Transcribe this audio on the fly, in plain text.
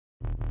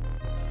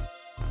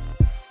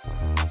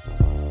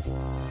All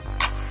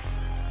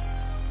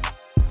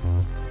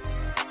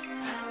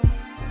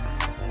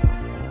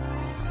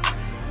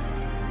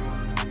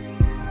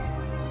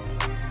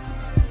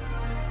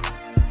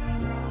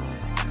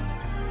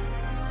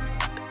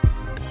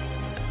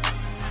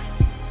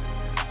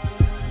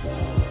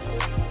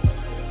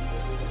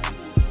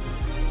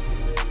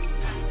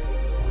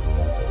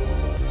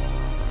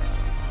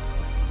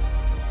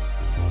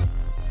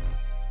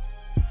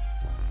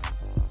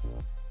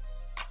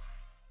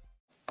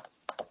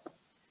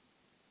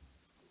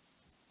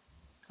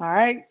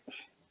right.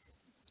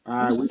 All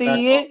right, you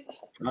see it.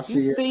 I see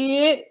you it.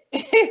 see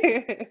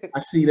it. I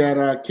see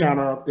that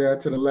counter up there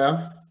to the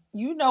left.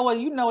 You know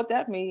what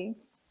that means.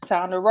 It's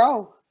time to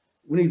roll.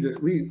 We need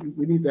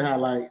to have,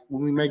 like,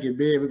 when we make it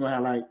big, we're gonna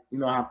have, like, you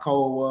know how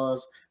Cole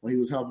was when he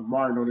was helping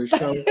Martin on this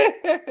show.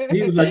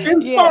 He was like,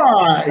 in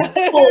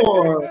 5,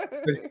 4.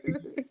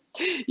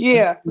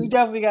 Yeah, we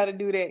definitely got to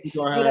do that.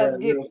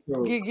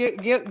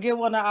 Get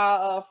one of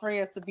our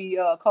friends to be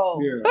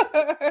Cole. Yeah,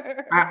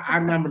 I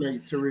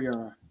nominate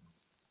Terrion.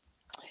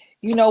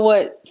 You know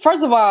what?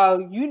 First of all,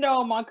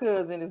 my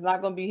cousin is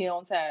not gonna be here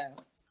on time.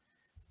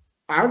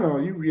 I know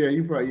you. Yeah,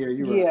 you probably. Yeah,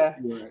 you're right.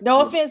 Right.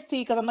 No offense,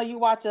 T, because I know you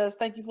watch us.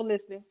 Thank you for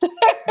listening.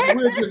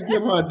 We'll just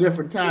give her a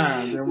different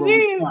time.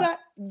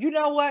 You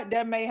know what?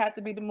 That may have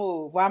to be the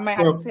move. Well, I might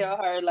have to tell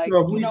her, like,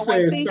 so if we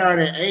say it start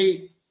at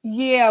 8.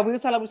 Yeah, we'll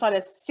tell her we start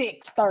at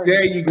 6:30.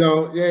 There you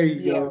go. Yeah,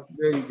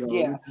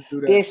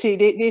 this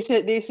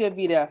should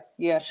be there.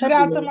 Yeah. Shout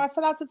out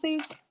to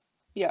T.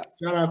 Yeah.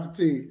 Shout out to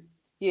T.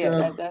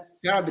 Yeah,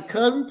 shout out to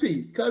cousin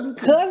T. Cousin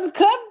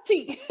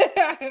T.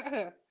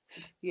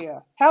 Yeah.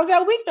 How was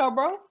that week though,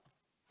 bro?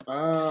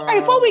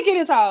 Hey, before we get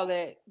into all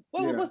that,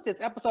 what's this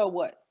episode?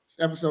 What? It's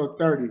episode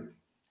 30.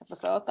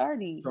 Episode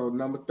 30. So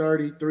number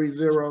 30,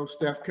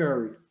 Steph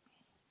Curry.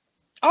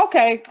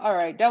 Okay, all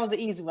right. That was an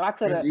easy one. I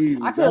could have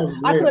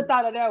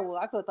thought of that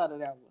one.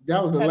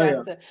 That was a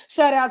layup.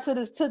 Shout out to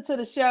the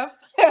chef.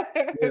 Yeah,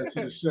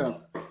 to the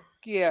chef.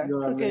 Yeah, you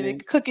know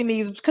cooking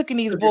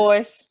these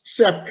boys.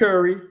 Chef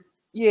Curry.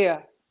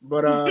 Yeah.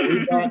 But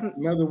we got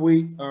another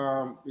week.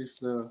 It's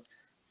the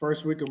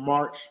first week of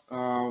March.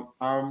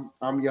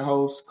 I'm your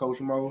host, Coach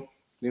Mo.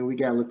 Then we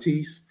got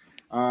Latisse.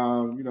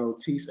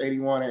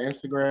 Tease81 at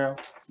Instagram.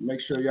 Make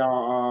sure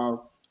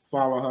y'all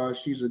follow her.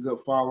 She's a good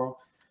follow.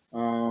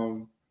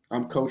 I'm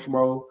Coach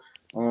Mo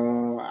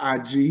on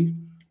IG.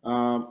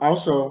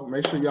 Also,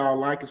 make sure y'all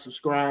like and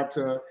subscribe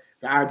to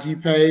the IG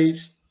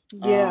page.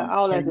 Yeah,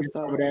 all that good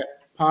stuff. Some of that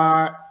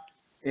pod,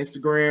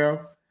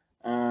 Instagram.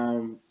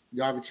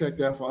 Y'all can check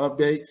that for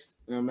updates.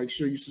 Make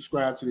sure you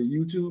subscribe to the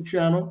YouTube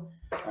channel.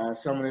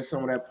 Some of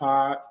that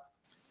pod,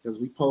 because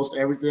we post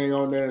everything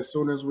on there as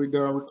soon as we're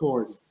done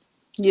recording.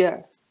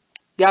 Yeah,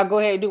 y'all go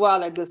ahead and do all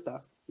that good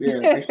stuff.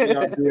 Yeah, make sure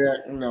y'all do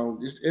that.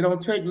 It don't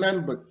take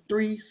nothing but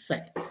 3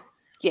 seconds.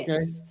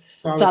 Yes,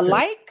 okay? To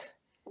like,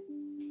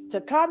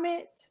 to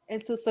comment,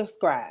 and to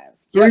subscribe.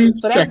 3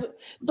 seconds. That's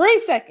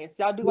 3 seconds.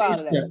 Y'all do all of that.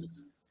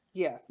 Seconds.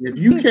 Yeah. If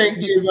you can't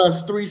give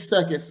us 3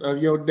 seconds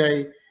of your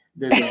day,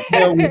 then the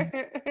hell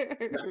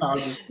I'll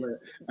just play.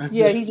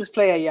 He's just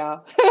playing,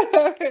 y'all.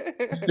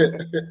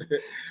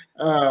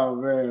 Oh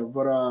man,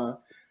 but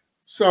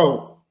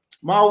so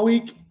my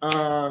week,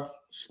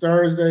 it's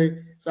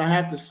Thursday, so I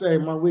have to say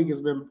my week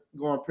has been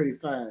going pretty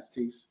fast,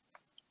 Tease.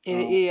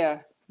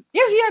 Yeah.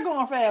 Yes,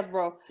 going fast,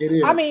 bro. It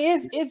is. I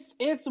mean,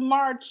 it's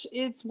March.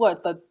 It's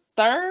what, the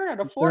 3rd or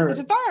the 4th?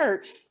 It's the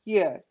 3rd.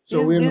 Yeah.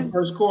 So we're in the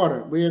first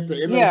quarter. We're at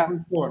the end of the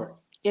first quarter.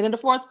 And in the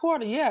fourth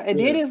quarter, yeah. And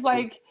then it's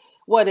like,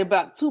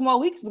 about 2 more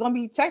weeks?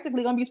 It's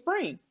technically gonna be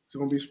spring. It's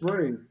gonna be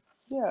spring.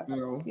 Yeah.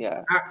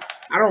 Yeah.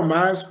 I don't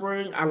mind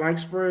spring. I like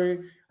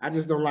spring. I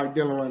just don't like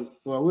dealing with.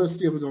 Well, we'll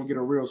see if we're gonna get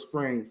a real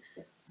spring,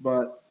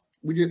 but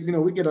we just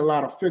we get a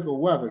lot of fickle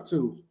weather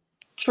too.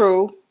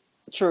 True.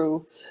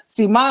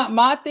 See,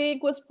 my thing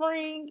with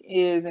spring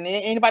is, and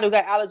anybody who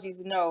got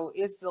allergies know,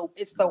 it's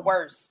the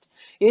worst.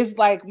 It's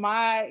like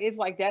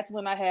that's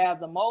when I have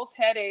the most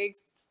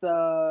headaches,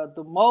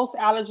 the most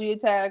allergy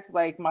attacks.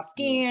 Like my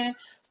skin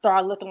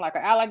start looking like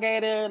an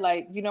alligator.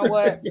 Like, you know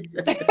what?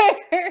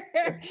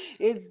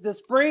 It's the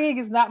spring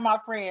is not my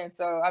friend.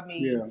 So I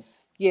mean,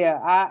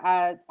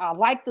 I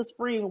like the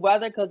spring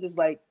weather because it's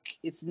like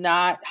it's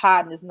not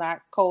hot and it's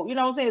not cold. You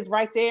know what I'm saying? It's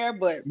right there,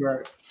 but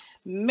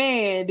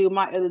man, dude,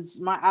 my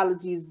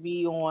allergies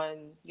be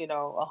on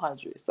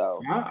 100.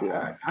 So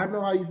I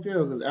know how you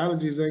feel because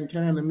allergies ain't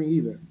kind to me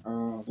either.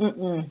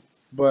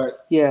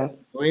 But we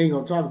ain't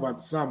gonna talk about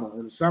the summer.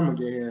 When the summer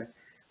get here,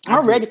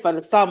 I'm ready for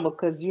the summer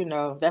because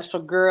that's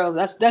your girls.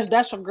 That's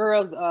your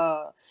girls.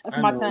 That's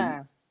my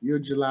time. You're a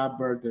July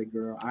birthday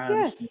girl. I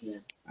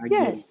understand. I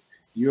get it. Yes.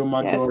 You and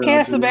my daughter.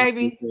 Cancer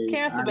baby.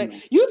 Cancer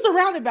baby. You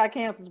surrounded by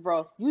cancers,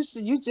 bro. You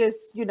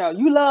just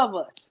you love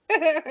us.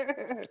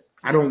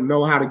 I don't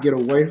know how to get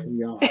away from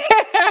y'all.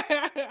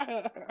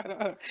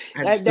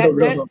 That's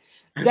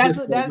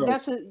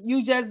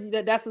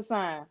a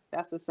sign.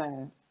 That's a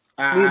sign.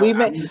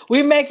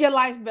 We make your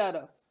life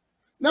better.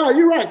 No,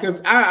 you're right,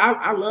 because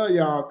I love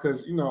y'all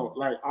because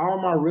like all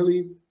my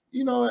really,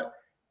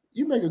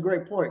 you make a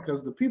great point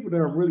because the people that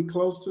I'm really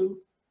close to,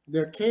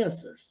 they're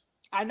cancers.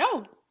 I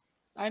know.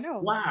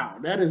 Wow,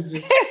 that's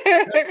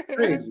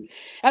crazy.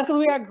 That's because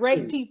we are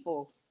great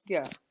people.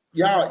 Yeah.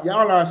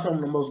 Y'all are some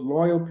of the most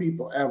loyal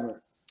people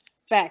ever.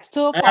 Facts.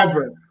 To a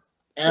fault.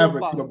 Ever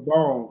to the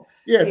bone.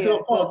 Yeah, to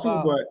a fault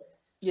too. But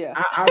yeah,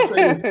 I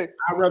say this,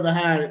 I'd rather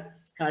have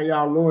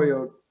y'all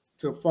loyal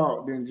to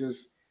fault than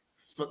just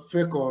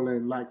fickle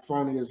and like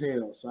phony as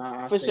hell.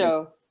 So for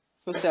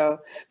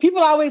sure.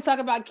 People always talk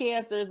about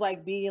cancers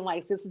like being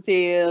like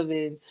sensitive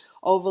and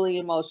overly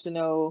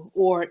emotional,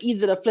 or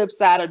either the flip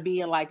side of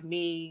being like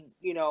mean,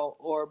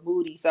 or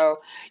moody. So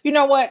you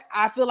know what?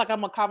 I feel like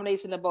I'm a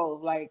combination of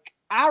both. Like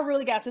I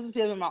really got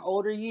sensitive in my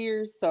older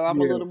years, so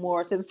I'm a little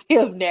more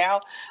sensitive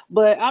now.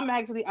 But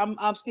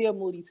I'm still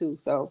moody too.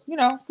 So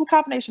a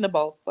combination of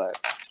both. But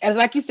as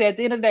like you said, at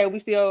the end of the day,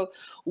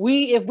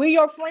 if we're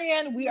your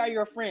friend, we are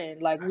your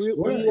friend. Like there's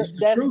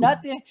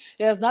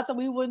nothing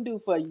we wouldn't do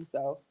for you.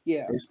 So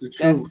yeah, it's the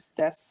truth.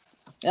 That's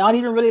I don't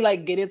even really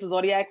like get into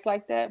zodiacs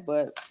like that,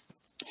 but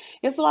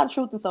it's a lot of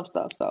truth in some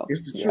stuff. So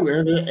it's the truth,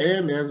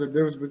 and there's a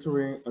difference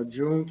between a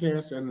June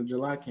Cancer and a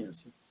July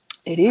Cancer.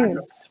 It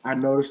is. I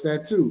noticed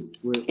that too.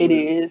 With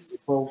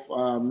both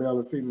male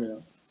and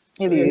female.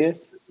 So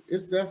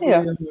it's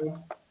definitely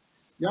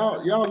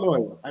y'all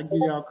loyal. I give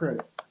y'all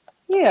credit.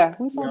 Yeah,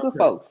 we some good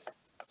folks.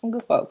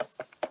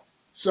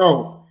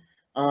 So,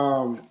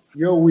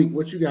 your week,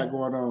 what you got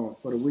going on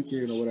for the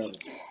weekend or whatever?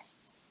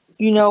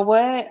 You know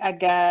what?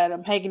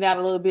 I'm hanging out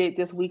a little bit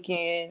this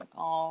weekend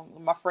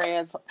with my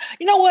friends.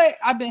 You know what?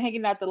 I've been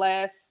hanging out the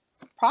last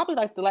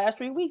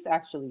 3 weeks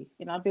actually,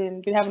 and I've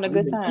been having a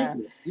good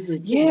time.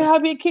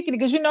 I've been kicking it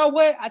because you know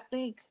what? I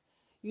think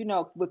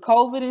with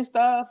COVID and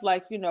stuff,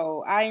 like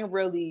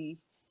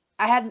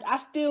I hadn't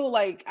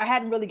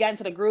really gotten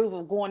to the groove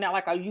of going out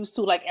like I used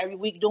to, like every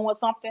week doing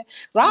something.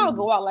 So I'll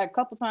go out like a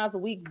couple times a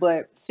week,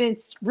 but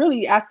since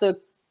really after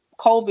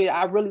COVID,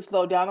 I really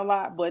slowed down a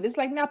lot. But it's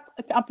like now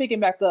I'm picking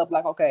back up.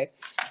 Like okay,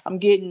 I'm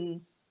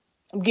getting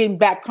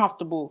back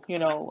comfortable.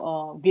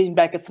 Getting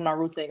back into my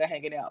routine of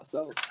hanging out.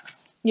 So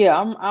yeah,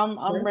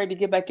 I'm ready to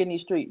get back in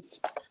these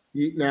streets.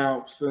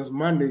 Now, since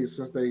Monday,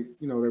 since they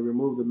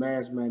removed the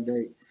mask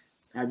mandate,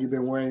 have you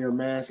been wearing your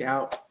mask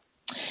out?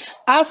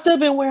 I've still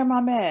been wearing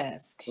my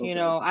mask. Okay.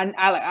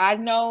 I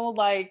know,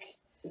 like,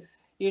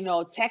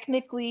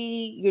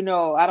 technically,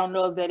 I don't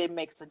know that it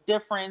makes a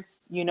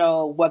difference,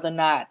 whether or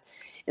not,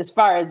 as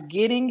far as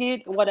getting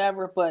it,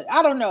 whatever. But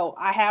I don't know.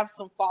 I have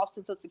some false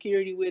sense of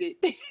security with it.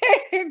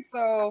 And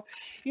so,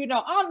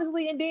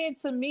 honestly, and then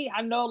to me,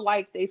 I know,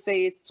 like they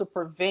say, it's to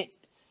prevent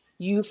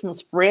you from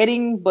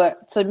spreading,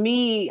 but to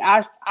me,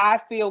 I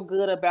feel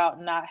good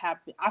about not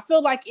having. I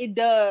feel like it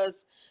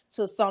does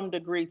to some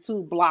degree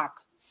to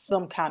block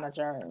some kind of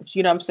germs.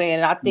 You know what I'm saying?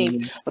 And I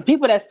think the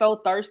people that's so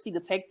thirsty to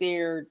take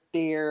their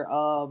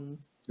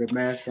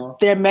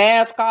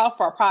mask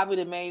off are probably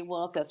the main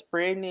ones that's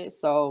spreading it.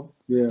 So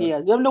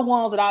yeah, them the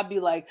ones that I'd be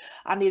like,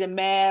 I need a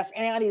mask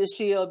and I need a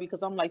shield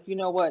because I'm like, you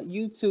know what,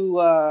 you too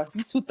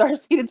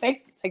thirsty to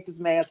take this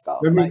mask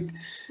off. Let me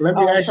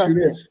ask you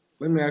this.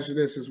 Let me ask you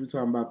this since we're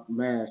talking about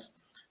masks.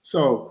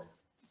 So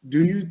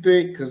do you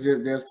think, because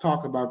there's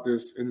talk about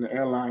this in the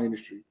airline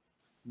industry,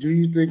 do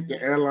you think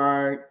the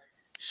airline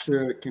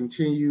should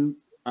continue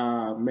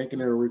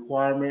making it a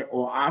requirement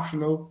or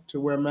optional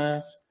to wear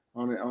masks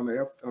on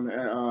the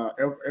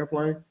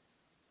airplane?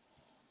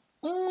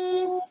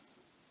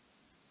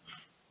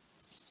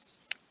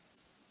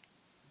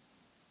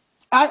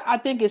 I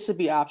think it should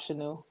be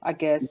optional, I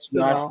guess.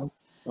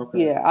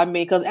 Okay. Yeah, I mean,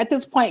 because at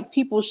this point,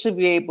 people should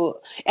be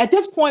able. At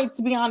this point,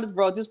 to be honest,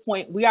 bro, at this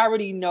point, we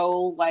already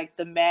know like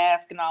the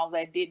mask and all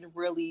that didn't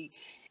really.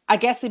 I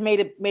guess it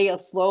may have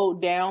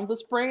slowed down the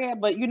spread,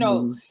 but if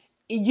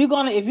you're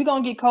gonna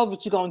get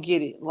COVID, you're gonna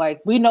get it.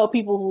 Like we know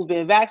people who've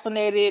been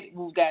vaccinated,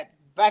 who've got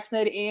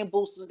vaccinated and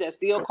boosters that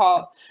still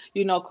caught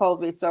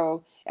COVID.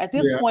 So at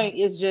this point,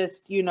 it's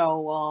just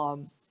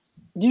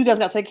you guys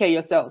got to take care of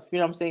yourself. You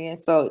know what I'm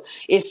saying? So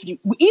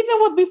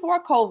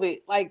before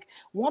COVID, like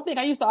one thing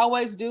I used to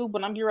always do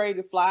when I'm getting ready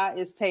to fly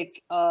is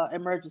take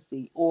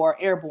emergency or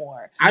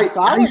airborne. I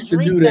would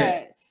drink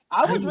that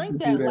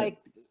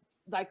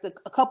like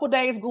a couple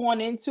days going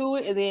into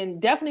it, and then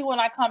definitely when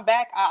I come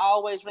back, I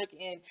always drink.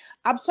 And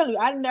I'm telling you,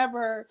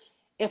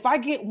 if I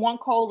get one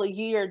cold a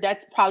year,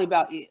 that's probably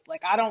about it.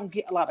 Like I don't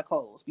get a lot of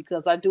colds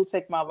because I do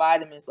take my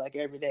vitamins like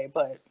every day,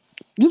 but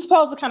you're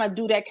supposed to kind of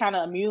do that kind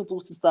of immune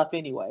booster stuff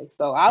anyway.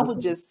 So I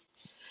would just,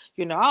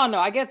 I don't know.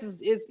 I guess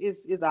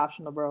it's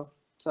optional, bro.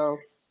 So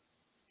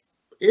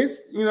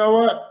it's,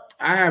 what?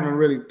 I haven't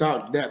really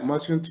thought that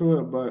much into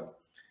it, but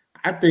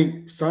I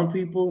think some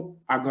people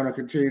are going to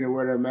continue to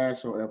wear their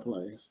masks on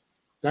airplanes.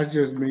 That's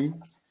just me.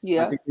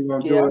 Yeah. I think they're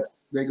going to do it.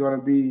 They're going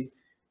to be,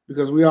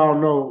 because we all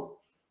know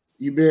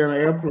you be on an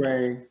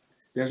airplane,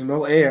 there's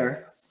no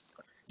air.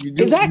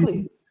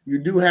 Exactly. You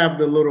do have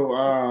the little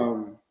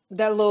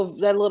that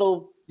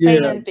little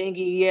fan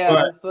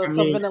thingy, for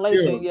some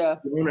ventilation. Still, you're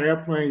on an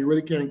airplane, you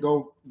really can't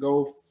go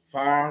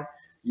far.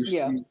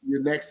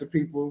 You're next to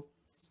people.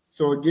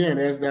 So again,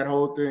 there's that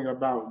whole thing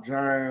about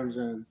germs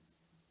and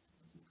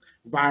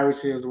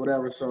viruses or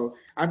whatever. So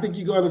I think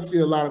you're going to see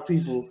a lot of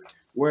people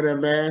wear their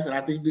masks, and I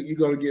think you're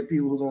going to get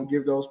people who are going to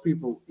give those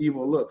people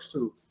evil looks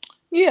too.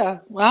 Yeah,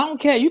 well, I don't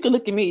care. You can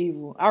look at me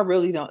evil. I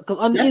really don't, because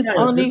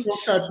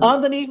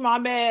underneath my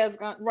mask,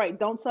 right?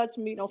 Don't touch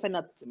me. Don't say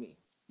nothing to me.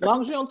 As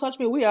long as you don't touch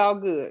me, we all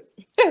good.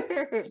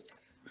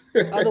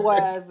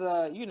 Otherwise,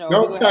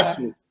 don't touch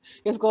me.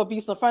 It's gonna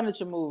be some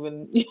furniture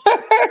moving.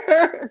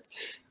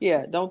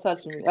 Yeah, don't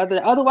touch me.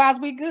 Otherwise,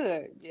 we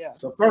good. Yeah,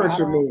 some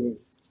furniture moving.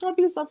 It's gonna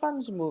be some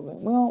furniture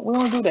moving. We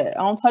don't do that.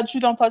 I don't touch you.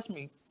 Don't touch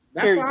me.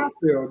 That's how I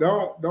feel.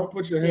 Don't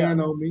put your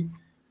hand on me.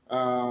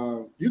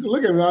 You can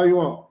look at me all you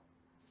want.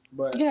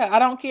 But yeah, I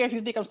don't care if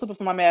you think I'm stupid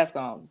for my mask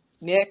on.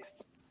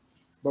 Next.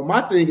 But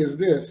my thing is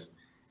this.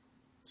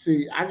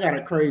 See, I got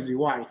a crazy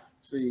wife.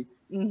 See,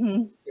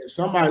 if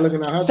somebody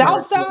looking at her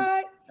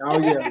Southside, oh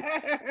yeah,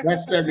 that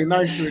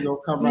 79th Street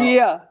gonna come out.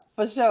 Yeah,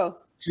 for sure.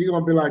 She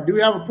gonna be like, "Do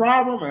you have a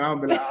problem?" And I'm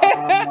gonna be like,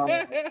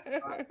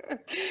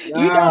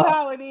 You know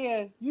how it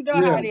is. You know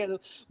how it is.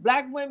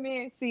 Black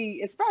women,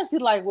 see, especially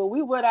like when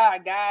we with our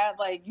guys,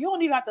 like you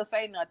don't even have to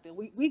say nothing.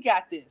 We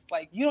got this.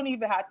 Like you don't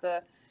even have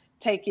to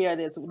take care of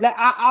this.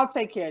 I'll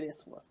take care of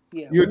this one.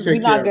 Yeah, we'll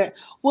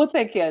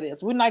take care of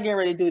this. We're not getting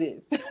ready to do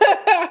this.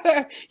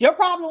 Your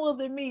problem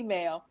was in me,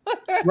 ma'am.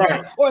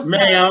 Right, or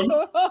ma'am.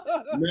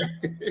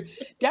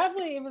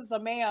 Definitely, if it's a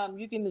ma'am,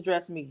 you can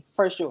address me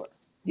for sure.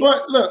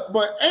 Yeah.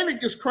 But ain't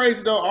it just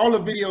crazy though? All the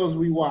videos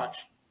we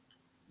watch,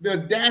 the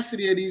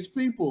audacity of these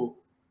people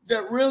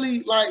that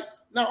really like.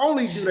 Not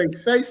only do they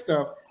say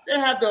stuff, they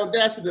have the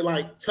audacity to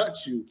like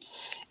touch you.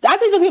 I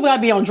think the people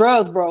gotta be on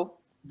drugs, bro.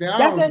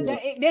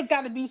 There's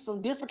got to be some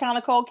different kind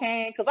of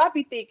cocaine, because I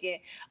be thinking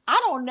I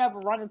don't never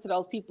run into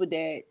those people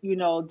that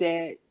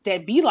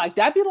that be like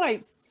that. I'd be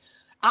like,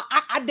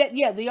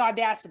 the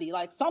audacity.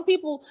 Like some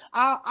people,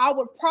 I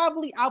would try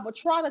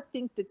to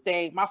think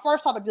that my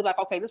first thought would be like,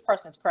 okay, this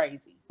person's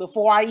crazy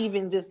before I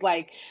even just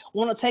like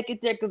want to take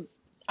it there, because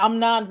I'm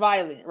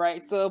non-violent,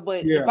 right? So,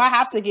 but if I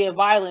have to get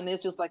violent,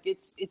 it's just like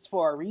it's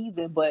for a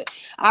reason. But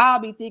I'll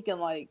be thinking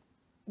like,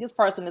 this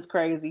person is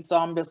crazy, so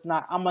I'm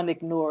gonna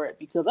ignore it,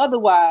 because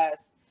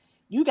otherwise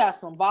you got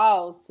some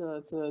balls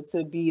to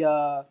be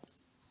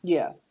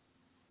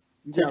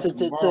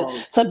first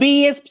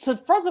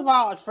of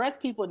all address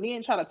people and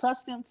then try to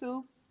touch them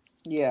too.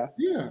 Yeah.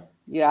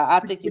 I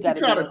think you got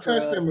to try to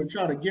touch them and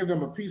try to give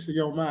them a piece of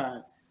your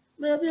mind.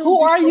 Man,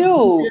 who are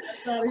you?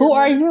 Who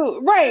are you?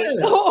 Right.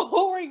 Yeah.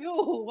 Who are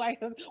you?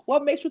 Like,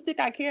 what makes you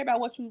think I care about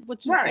what you're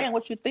saying,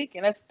 what you're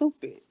thinking? That's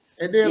stupid.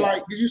 And then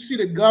like, did you see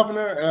the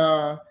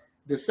governor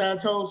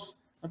DeSantis?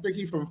 I think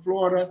he's from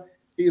Florida.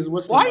 He is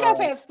with some, why you gotta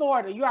say it's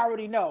Florida? You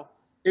already know.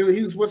 He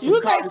was with some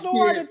you say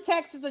Florida, kids.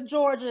 Texas, and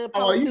Georgia.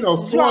 Oh, you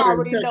Florida, you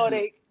already know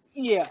they.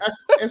 Yeah,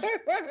 it's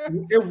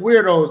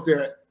weirdos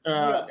there.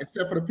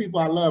 Except for the people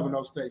I love in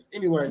those states.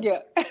 Anyway,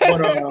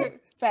 but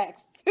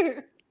facts.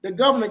 The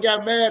governor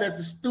got mad at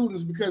the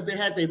students because they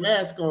had their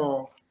mask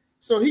on,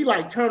 so he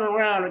like turned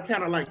around and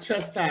kind of like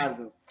chastised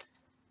them.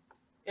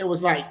 It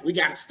was like, we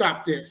got to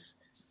stop this.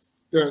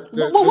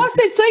 What's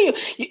it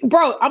to you,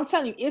 bro? I'm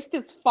telling you, it's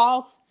this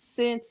false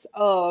sense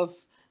of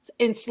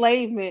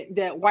enslavement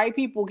that white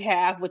people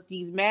have with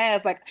these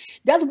masks. Like,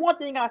 that's one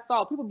thing I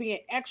saw people being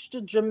extra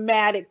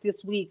dramatic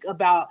this week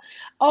about,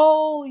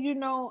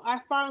 I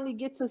finally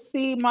get to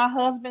see my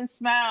husband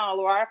smile,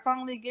 or I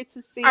finally get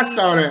to see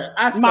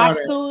my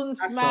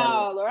students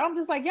smile, or I'm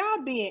just like,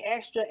 y'all being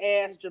extra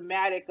ass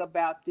dramatic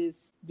about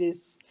these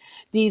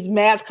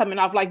masks coming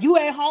off. Like, you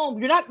at home,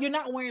 you're not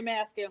wearing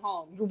masks at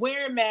home. You're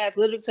wearing masks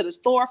literally to the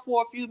store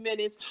for a few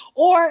minutes,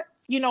 or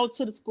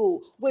to the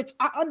school, which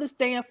I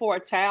understand for a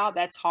child.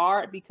 That's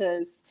hard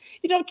because,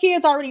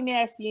 kids are already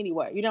nasty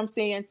anyway. You know what I'm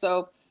saying?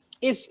 So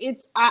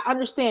I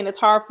understand it's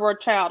hard for a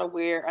child to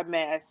wear a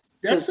mask.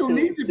 That's who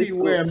need to be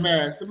wearing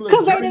masks.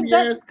 Because they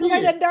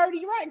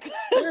dirty, right?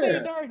 Because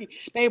they're dirty.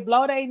 They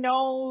blow their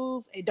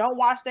nose and don't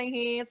wash their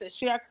hands and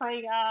share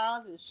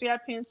crayons and share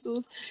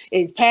pencils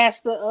and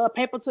pass the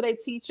paper to their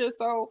teacher.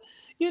 So,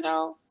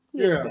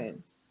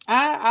 listen,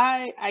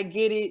 I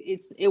get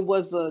it. It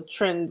was a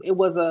trend. It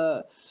was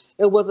a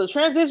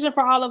transition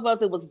for all of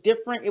us. It was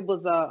different. It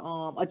was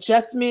a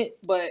adjustment,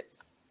 but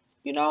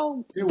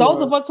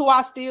those of us who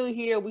are still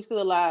here, we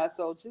still alive.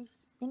 So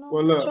just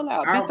chill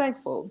out. Be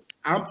thankful.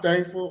 I'm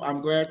thankful. I'm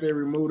glad they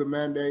removed the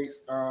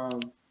mandates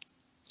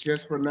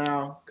just for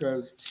now,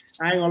 because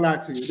I ain't gonna lie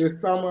to you. This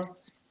summer,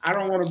 I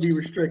don't want to be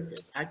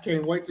restricted. I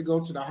can't wait to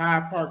go to the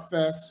Hyde Park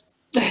Fest.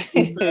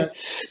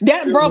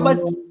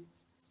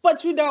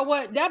 But you know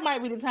what? That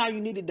might be the time you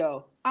need it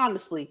though,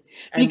 honestly,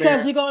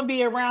 because you're gonna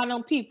be around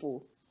them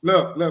people.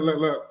 Look.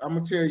 I'm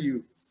gonna tell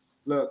you.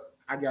 Look,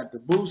 I got the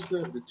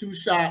booster, the 2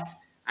 shots.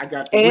 I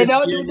got the whiskey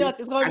don't do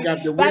nothing. I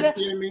got the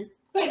whiskey in me.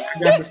 I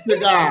got the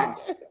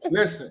cigars.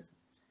 Listen,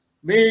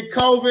 me and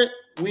COVID,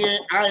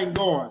 I ain't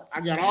going.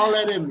 I got all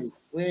that in me.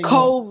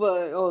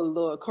 COVID, oh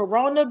Lord,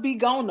 Corona be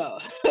gonna.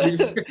 You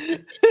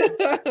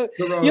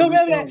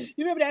remember that? You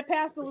remember that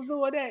pastor was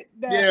doing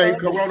that?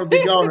 Corona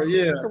be gonna.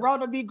 Yeah,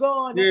 Corona be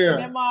gone. Yeah, and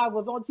that mom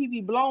was on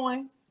TV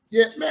blowing.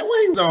 Yeah, man,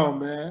 what he was on,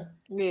 man?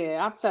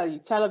 Yeah, I'm telling you,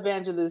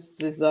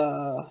 televangelist is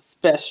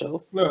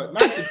special. Look,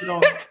 not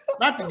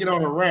to get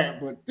on a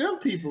rant, but them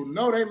people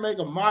know they make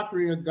a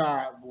mockery of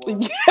God, boy.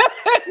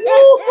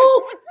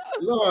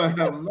 Lord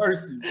have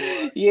mercy,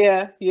 boy.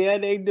 Yeah,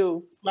 they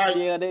do.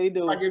 They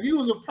do. Like if you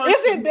was a person,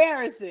 it's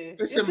embarrassing.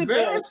 It's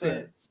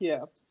embarrassing.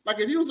 Yeah. Like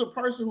if you was a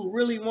person who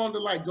really wanted to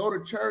like go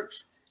to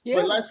church,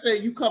 but let's say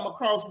you come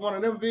across one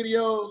of them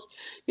videos,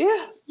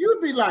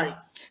 you'd be like,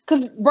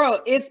 because bro,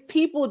 it's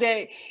people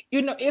that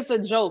it's a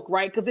joke,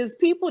 right? Because it's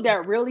people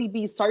that really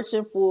be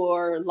searching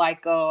for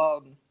like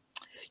trying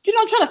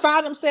to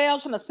find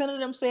themselves, trying to center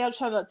themselves,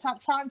 trying to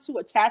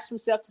attach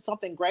themselves to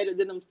something greater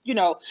than them,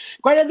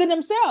 greater than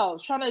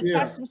themselves, trying to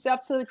attach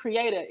themselves to the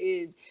Creator.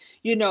 And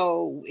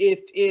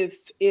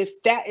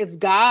if that is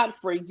God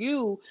for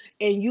you,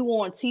 and you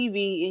on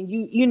TV, and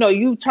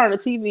you turn the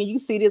TV and you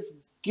see this,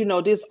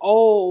 this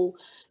old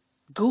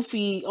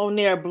goofy on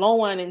there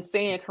blowing and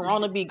saying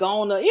Corona be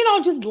gonna,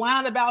 just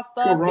lying about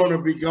stuff.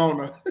 Corona be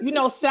gonna.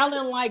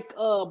 Selling like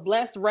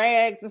blessed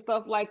rags and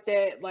stuff like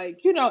that. Like,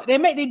 they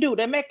make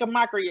a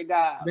mockery of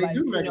God. They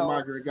do make a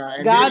mockery of God.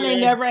 And God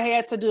ain't never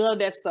had to do all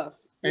that stuff.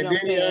 And then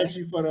he asks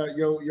you for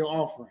your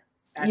offering.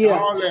 After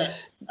all that.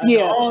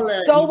 All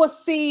that, sow a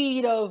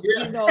seed of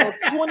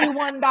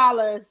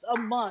 $21 a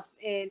month,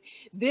 and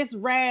this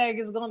rag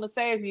is gonna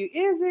save you.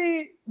 Is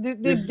it?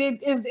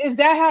 Is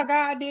that how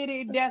God did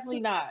it?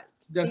 Definitely not.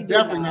 That's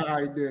definitely not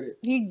how he did it.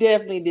 He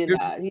definitely did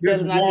not. He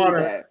does not do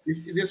that.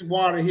 This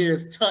water here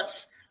is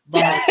touched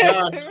by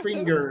God's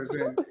fingers,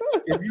 and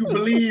if you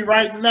believe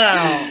right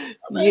now,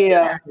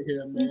 here,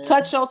 you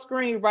touch your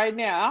screen right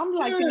now. I'm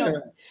like,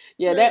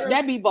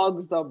 that be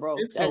bogus though, bro.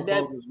 It's so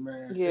bogus,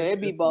 man. Yeah,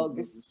 it'd be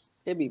bogus.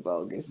 It'd be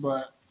bogus.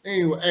 But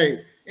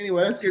anyway,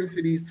 let's get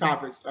into these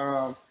topics.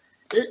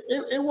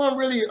 It wasn't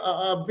really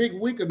a big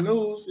week of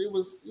news. It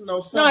was, it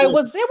was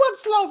a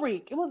slow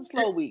week. It was a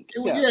slow week.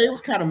 It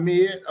was kind of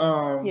mid.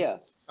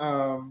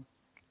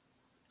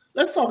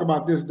 Let's talk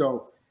about this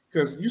though,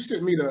 because you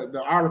sent me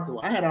the article.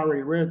 I had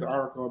already read the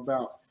article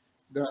about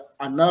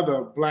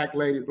another black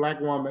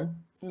woman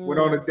went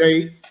on a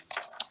date.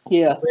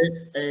 With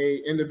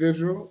a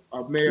individual,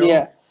 a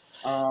male.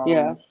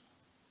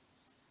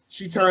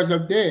 She turns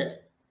up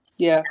dead.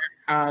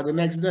 The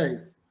next day.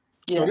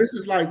 So this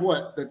is like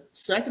what, the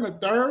second or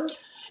third?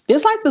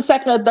 It's like the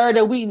second or third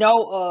that we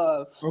know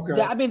of.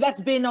 Okay.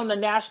 That's been on the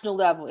national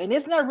level, and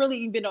it's not really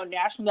even been on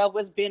national level.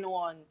 It's been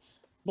on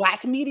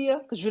black media,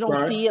 because you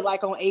don't see it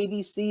like on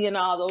ABC and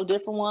all those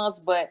different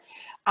ones. But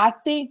I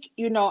think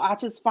I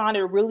just find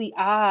it really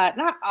odd.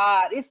 Not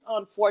odd. It's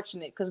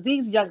unfortunate, because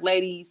these young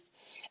ladies,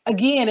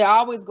 again, it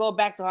always go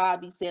back to how I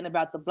be saying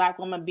about the black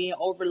woman being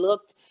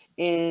overlooked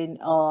and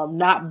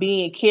not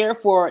being cared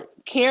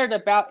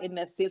about in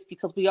that sense,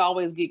 because we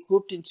always get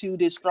grouped into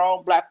this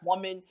strong black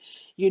woman,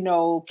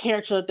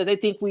 character that they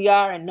think we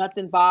are, and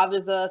nothing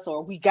bothers us,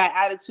 or we got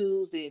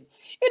attitudes, and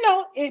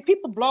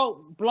people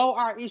blow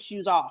our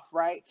issues off,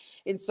 right?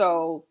 And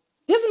so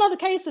there's another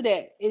case of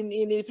that. And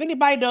if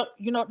anybody not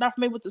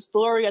familiar with the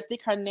story, I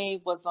think her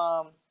name was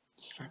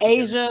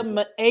Asia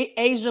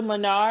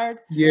Menard.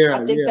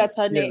 I think that's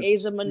her name,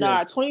 Asia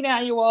Menard.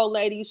 29-year-old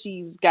lady.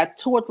 She's got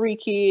 2 or 3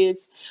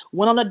 kids.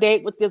 Went on a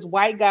date with this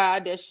white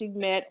guy that she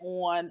met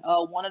on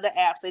one of the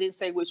apps. They didn't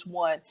say which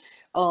one.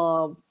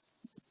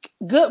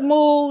 Good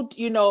mood,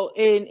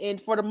 and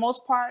for the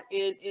most part,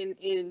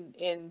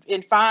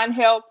 in fine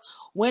health.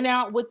 Went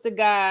out with the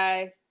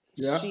guy.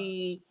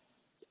 She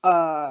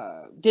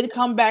didn't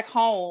come back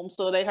home,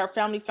 so her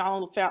family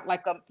found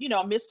like a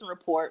missing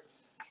report,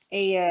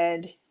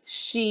 and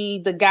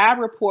the guy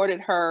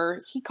reported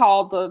her. He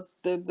called the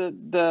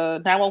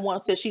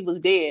 911, said she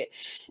was dead.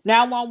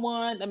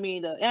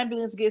 911, the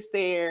ambulance gets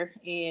there,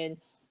 and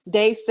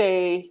they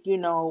say,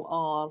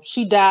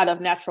 she died of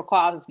natural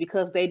causes,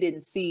 because they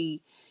didn't see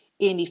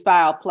any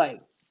foul play.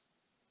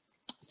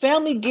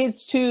 Family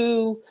gets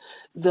to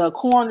the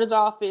coroner's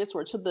office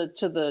or to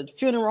the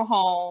funeral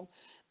home.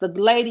 The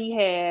lady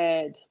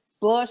had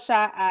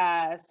bloodshot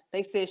eyes.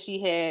 They said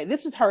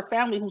this is her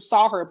family who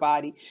saw her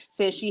body,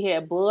 said she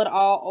had blood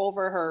all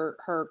over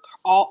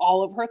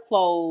all of her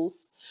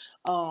clothes.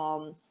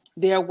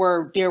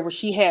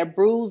 She had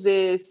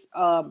bruises.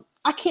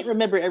 I can't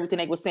remember everything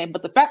they were saying,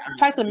 but the fact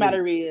of the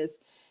matter is,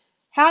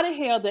 how the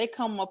hell they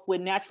come up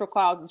with natural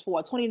causes for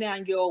a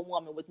 29-year-old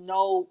woman with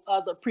no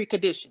other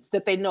preconditions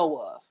that they know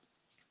of?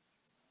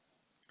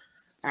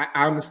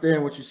 I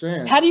understand what you're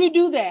saying. How do you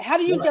do that? How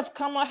do you just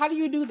come on? How do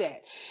you do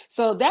that?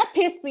 So that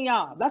pissed me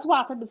off. That's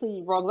why I sent it to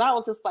you, bro. Because I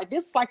was just like,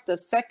 this is like the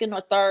second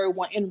or third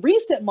one in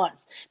recent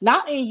months,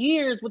 not in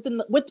years. Within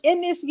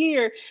this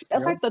year,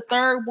 that's like the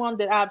third one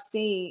that I've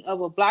seen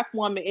of a black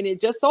woman, and it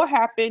just so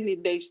happened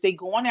that they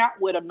going out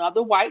with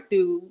another white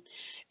dude,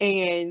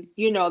 and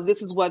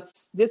this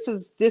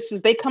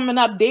is they coming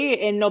up dead,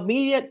 and no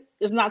media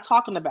is not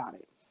talking about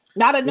it.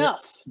 Not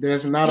enough.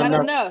 There's not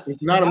enough.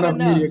 It's not enough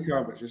media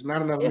coverage. It's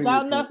not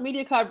enough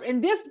media coverage.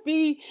 And this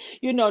be,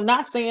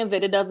 not saying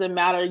that it doesn't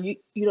matter.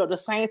 The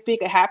same thing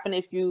could happen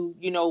if you,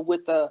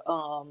 with the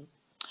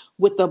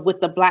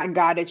black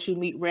guy that you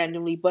meet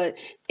randomly. But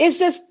it's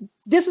just,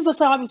 this is the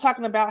time we're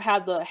talking about how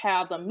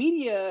the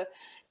media,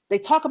 they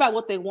talk about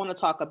what they want to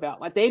talk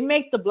about. Like, they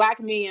make the black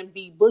men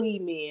be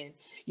boogeymen,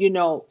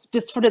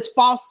 just for this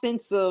false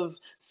sense of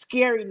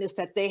scariness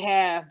that they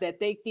have, that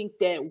they think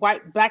that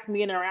black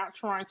men are out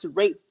trying to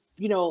rape,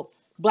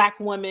 white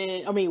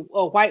women,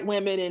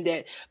 and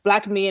that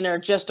black men are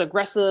just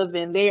aggressive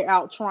and they're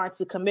out trying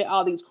to commit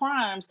all these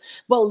crimes.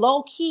 But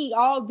low key,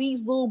 all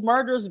these little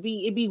murders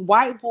be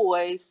white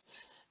boys,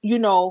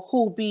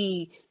 who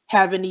be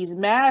having these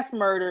mass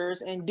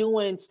murders and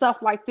doing stuff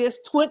like this.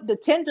 The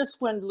Tinder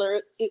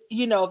swindler,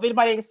 if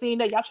anybody ain't seen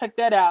that, y'all check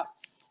that out.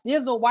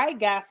 There's a white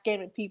guy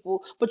scamming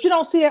people, but you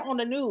don't see that on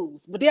the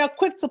news. But they're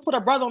quick to put a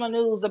brother on the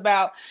news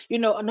about,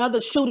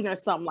 another shooting or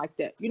something like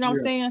that. You know what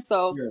I'm saying?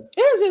 So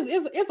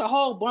it's a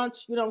whole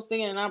bunch, you know what I'm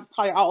saying? And I'm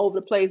probably all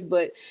over the place,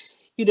 but,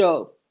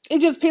 it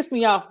just pissed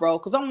me off, bro.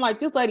 Because I'm like,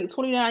 this lady,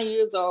 29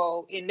 years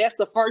old, and that's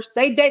the first,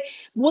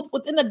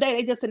 within the day,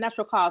 they just said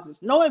natural causes.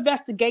 No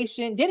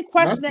investigation, didn't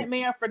question that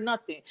man for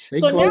nothing.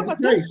 So now at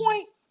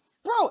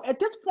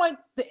this point,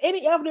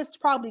 any evidence is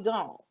probably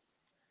gone.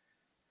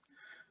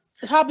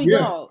 It's probably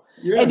gone.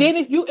 Yeah. And then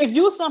if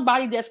you're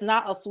somebody that's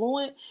not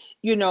affluent,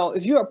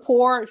 if you're a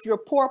poor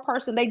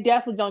person, they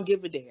definitely don't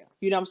give a damn.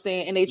 You know what I'm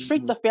saying? And they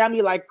treat the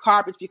family like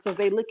garbage because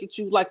they look at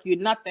you like you're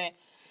nothing.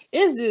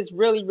 It's just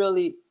really,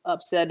 really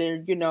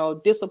upsetting,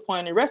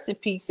 disappointing. Rest in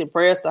peace and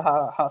prayers to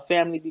her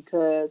family,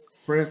 because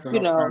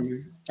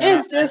family.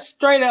 It's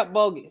straight up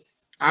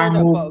bogus.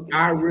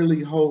 I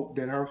really hope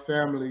that her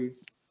family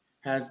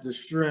has the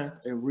strength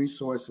and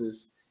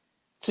resources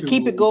to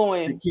keep it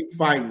going, to keep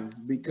fighting,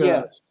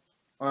 because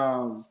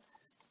that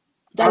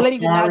lady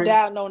did not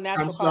die no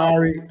natural causes. I'm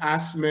sorry, I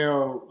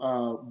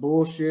smell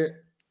bullshit.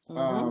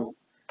 I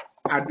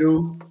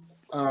do.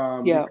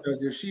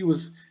 Because if she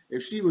was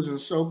in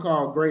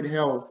so-called great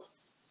health,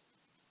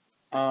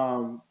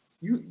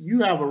 you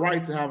have a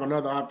right to have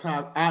another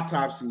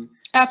autopsy.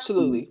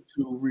 Absolutely.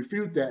 To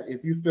refute that,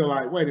 if you feel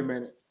like, wait a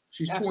minute,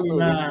 she's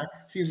 29,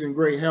 she's in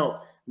great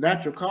health,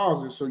 natural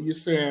causes. So you're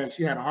saying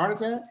she had a heart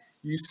attack?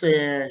 You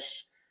saying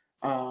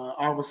all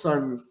of a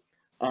sudden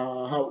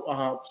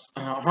her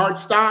heart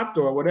stopped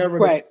or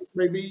whatever it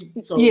may be?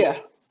 So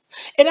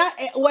And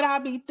what I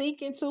be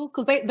thinking too,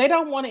 because they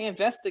don't want to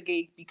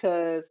investigate,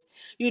 because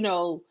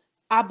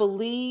I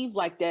believe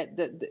like that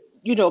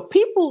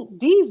people,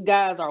 these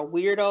guys are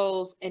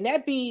weirdos, and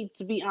that be,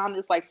 to be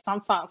honest, like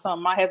sometimes some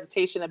of my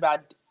hesitation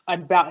about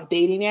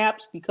dating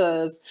apps,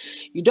 because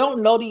you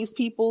don't know these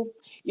people,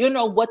 you don't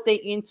know what they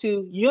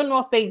into, you don't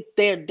know if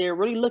they're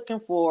really looking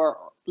for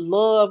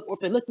love, or if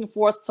they're looking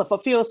for to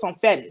fulfill some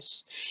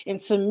fetish. And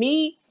to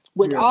me,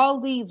 with all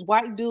these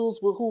white dudes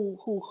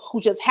who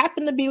just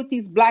happen to be with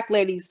these black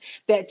ladies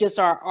that just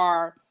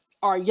are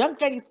young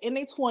ladies in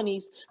their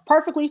 20s,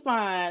 perfectly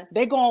fine.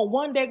 They go on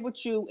one date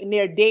with you and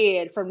they're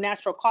dead from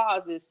natural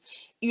causes.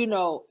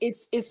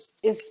 It's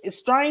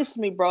strange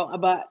to me, bro.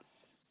 But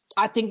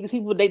I think these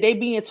people, they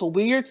be into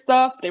weird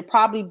stuff. They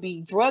probably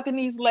be drugging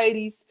these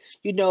ladies,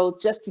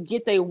 just to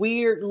get their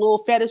weird little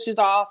fetishes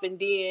off. And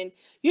then,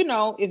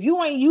 if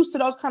you ain't used to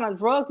those kind of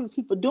drugs these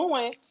people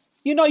doing,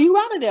 you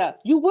out of there.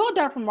 You will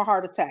die from a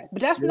heart attack,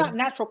 but that's not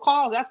natural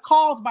cause. That's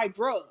caused by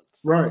drugs.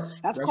 Right.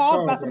 That's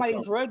caused by somebody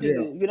drugging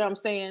you. You know what I'm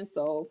saying?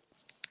 So,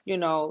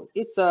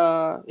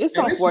 it's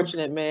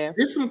unfortunate, man.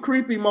 There's some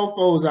creepy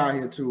mofos out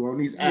here too on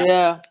these apps.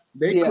 Yeah.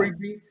 They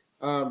creepy.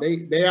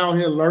 They out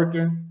here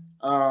lurking.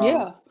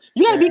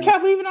 You gotta be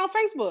careful even on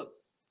Facebook.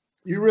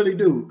 You really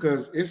do,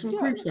 because it's some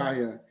creeps out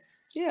here.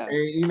 Yeah.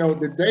 And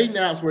the dating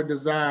apps were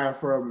designed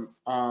for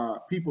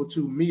people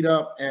to meet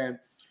up and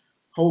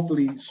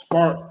hopefully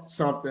spark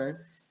something,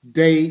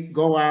 date,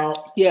 go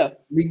out,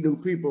 meet new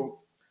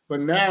people.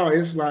 But now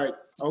it's like,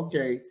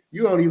 okay,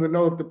 you don't even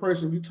know if the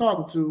person you're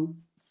talking to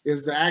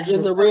is the actual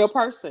is a real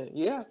person.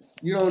 Yeah.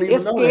 You don't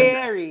even know.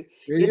 Scary.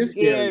 It's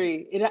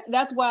scary. And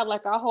that's why,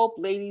 like, I hope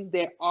ladies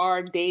that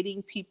are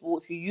dating people,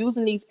 if you're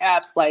using these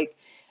apps, like,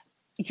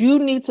 you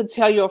need to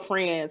tell your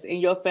friends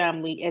and your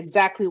family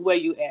exactly where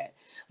you at.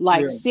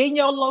 Like, send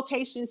your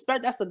location.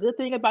 That's the good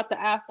thing about the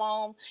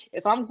iPhone.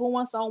 If I'm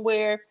going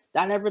somewhere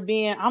that I've never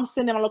been, I'm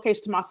sending my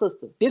location to my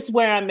sister. This is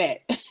where I'm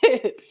at.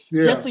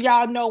 Just so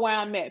y'all know where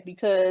I'm at,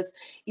 because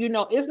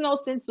it's no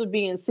sense of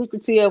being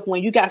secretive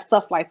when you got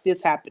stuff like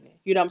this happening.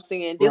 You know what I'm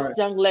saying? This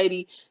young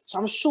lady,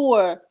 I'm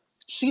sure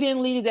she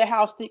didn't leave that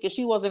house thinking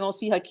she wasn't gonna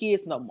see her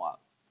kids no more.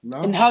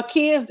 No. And her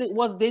kids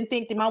didn't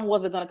think the mom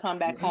wasn't gonna come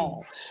back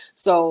home.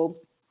 So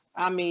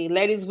I mean,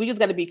 ladies, we just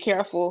got to be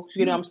careful.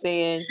 You know what I'm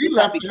saying? She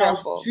left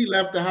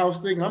the house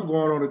thinking, I'm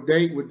going on a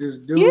date with this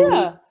dude.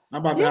 Yeah.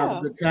 I'm about to have a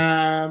good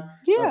time.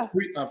 Yeah.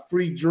 A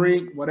free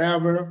drink,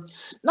 whatever.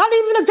 Not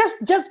even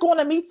just going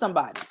to meet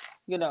somebody,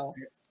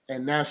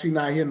 And now she's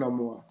not here no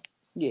more.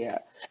 Yeah.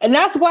 And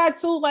that's why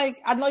too,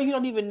 like, I know you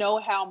don't even know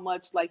how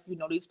much, like, you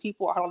know, these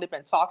people are only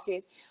been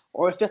talking,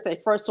 or if it's their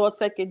first or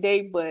second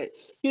date, but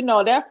you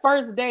know, that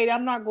first date,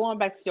 I'm not going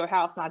back to your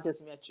house and I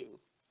just met you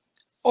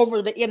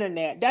over the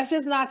internet. That's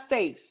just not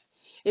safe.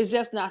 It's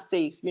just not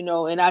safe, you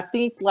know. And I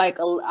think like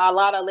a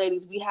lot of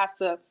ladies, we have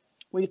to,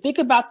 when you think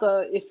about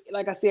if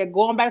like I said,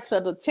 going back to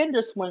the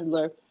Tinder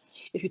swindler,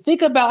 if you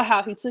think about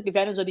how he took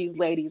advantage of these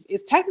ladies,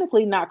 it's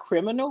technically not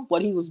criminal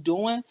what he was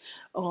doing.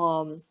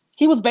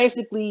 He was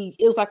basically,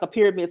 it was like a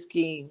pyramid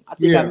scheme. I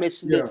think I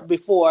mentioned it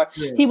before.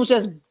 Yeah. He was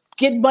just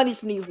getting money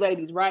from these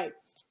ladies, right?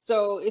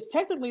 So it's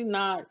technically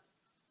not,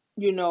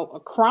 you know, a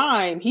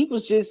crime. He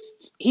was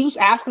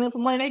asking them for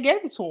money. They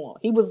gave it to him.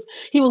 He was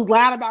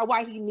lying about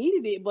why he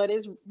needed it, but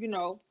it's, you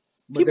know,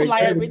 people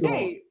lie every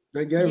day.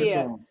 They gave it to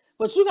him.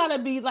 But you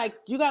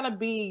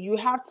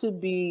have to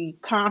be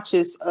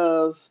conscious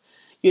of,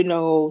 you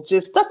know,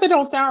 just stuff that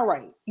don't sound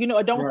right. You know,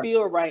 it don't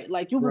feel right.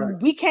 Like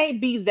we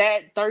can't be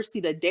that thirsty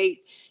to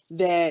date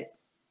that,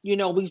 you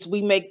know,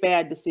 we make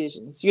bad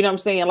decisions. You know what I'm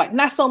saying? Like,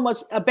 not so much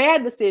a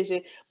bad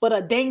decision, but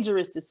a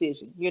dangerous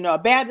decision. You know, a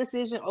bad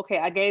decision. Okay,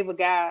 I gave a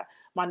guy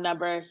my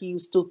number. He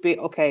was stupid.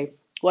 Okay,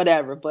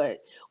 whatever.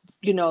 But,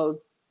 you know,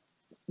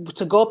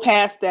 to go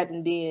past that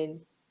and then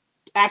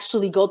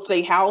actually go to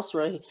their house,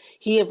 or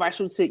he invites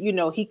you to, you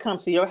know, he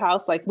comes to your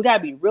house. Like, we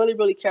gotta be really,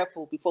 really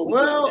careful before we get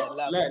to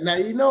that level. Now,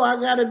 you know, I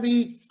gotta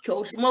be,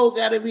 Coach Mo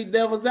gotta be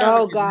devil's advocate.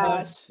 Oh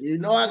gosh. You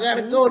know, I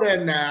gotta go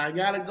there now. I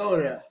gotta go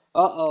there.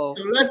 Uh-oh.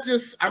 So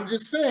I'm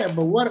just saying,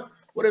 but what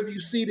if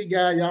you see the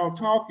guy y'all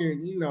talking,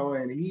 you know,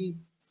 and he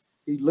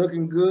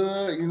looking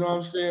good, you know what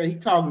I'm saying? He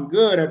talking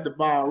good at the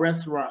bar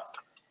restaurant.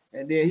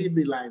 And then he'd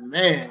be like,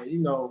 man, you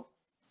know,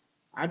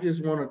 I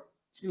just want to,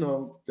 you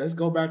know, let's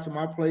go back to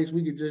my place.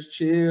 We could just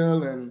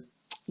chill and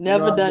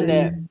never done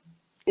that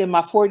in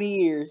my 40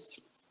 years.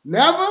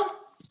 Never?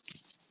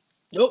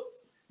 Nope.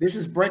 This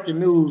is breaking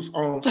news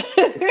on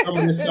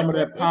some of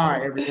that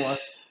pie, everyone.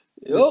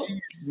 Nope.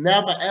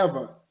 Never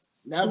ever.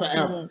 Never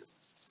ever.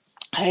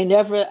 I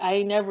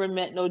ain't never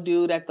met no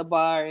dude at the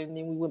bar and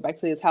then we went back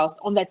to his house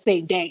on that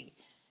same day.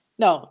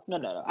 No.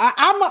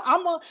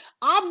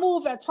 I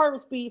move at turtle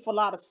speed for a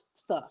lot of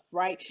stuff,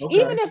 right? Okay.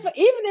 Even if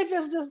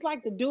it's just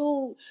like the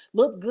dude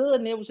looked good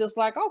and it was just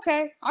like,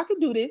 okay, I can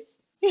do this.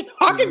 You know,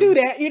 I can do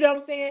that. You know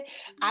what I'm saying?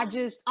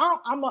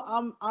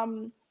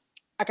 I'm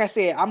like I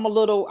said, I'm a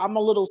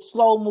little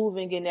slow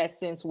moving in that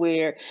sense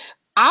where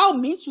I'll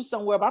meet you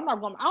somewhere, but I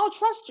don't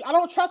trust you. I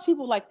don't trust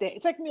people like that.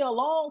 It takes me a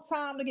long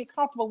time to get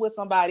comfortable with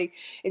somebody.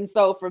 And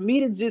so for me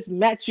to just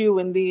met you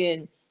and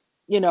then,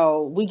 you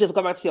know, we just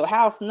go back to your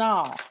house.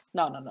 No.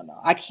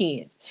 I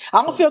can't.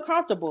 I don't feel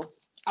comfortable.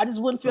 I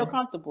just wouldn't feel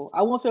comfortable.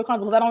 I wouldn't feel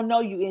comfortable because I don't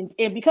know you.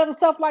 And because of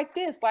stuff like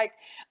this, like,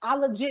 I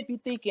legit be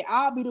thinking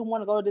I'll be the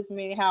one to go to this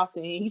man's house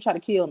and he try to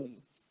kill me.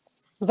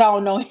 Because I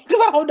don't know him.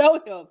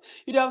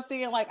 You know what I'm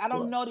saying? Like, I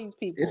don't know these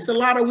people. It's a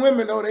lot of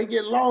women, though. They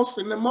get lost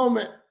in the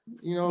moment.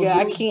 You know,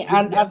 I can't.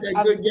 I've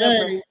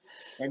game,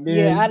 and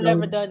then I've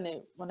never done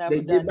it.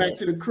 They get back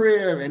to the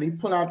crib and he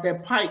pull out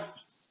that pipe,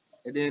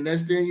 and then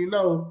next thing you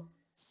know,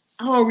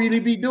 I don't really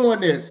be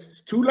doing this.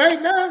 It's too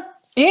late now.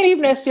 It ain't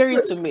even that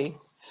serious to me,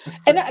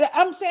 and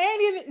I'm saying,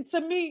 even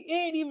to me, it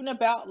ain't even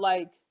about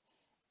like.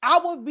 I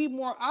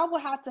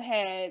would have to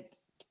have,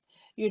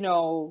 you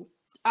know.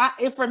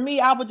 If for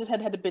me, I would just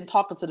had to been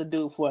talking to the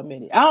dude for a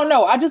minute. I don't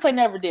know. I just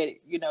never did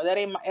it. You know, it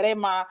ain't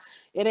my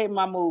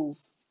move.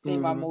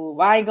 My move.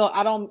 I ain't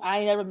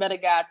never met a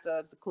guy at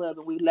the club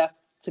and we left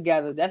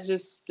together. That's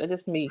just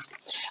me.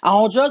 I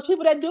don't judge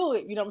people that do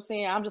it. You know what I'm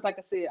saying? I'm just, like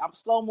I said, I'm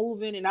slow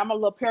moving and I'm a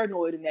little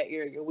paranoid in that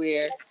area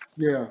where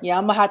I'm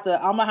gonna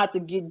have to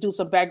do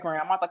some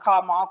background. I'm gonna have to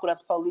call my uncle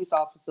that's a police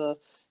officer,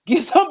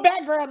 get some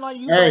background on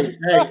you.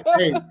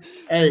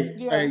 Hey,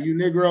 you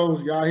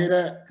Negroes, y'all hear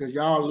that? Because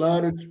y'all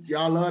love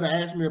to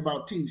ask me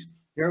about Teach.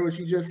 You heard what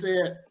she just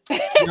said?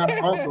 Not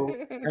uncle,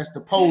 that's the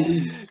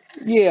police.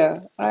 Yeah,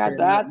 I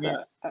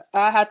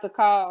had to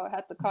call.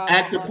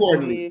 Act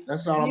accordingly.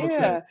 That's all I'm gonna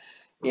say.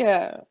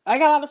 Yeah, I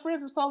got a lot of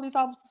friends as police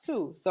officers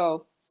too.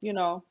 So, you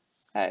know,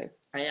 I'm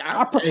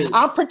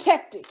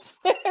protected.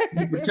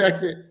 You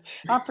protected?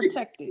 I'm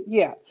protected.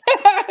 Yeah.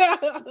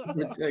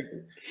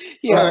 Protected.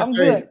 Yeah, I'm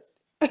good.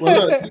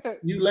 Well, look,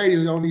 you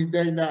ladies on these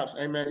dating apps,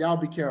 hey man, y'all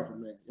be careful,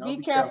 man. Y'all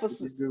be careful.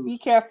 Be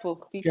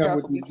careful. You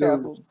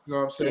know what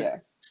I'm saying? Yeah.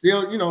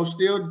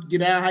 Still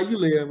get out how you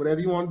live,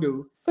 whatever you want to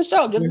do. For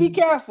sure. Just be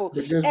careful.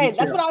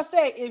 That's what I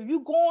say. If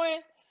you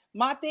going,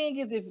 my thing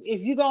is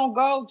if you're gonna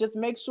go, just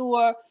make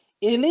sure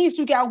at least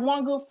you got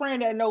one good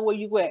friend that know where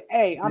you at.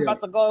 Hey, I'm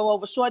about to go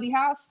over Shorty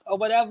house or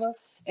whatever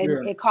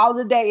and call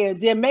it a day.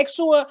 And then make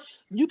sure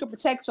you can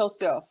protect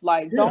yourself.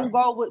 Like don't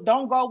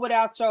go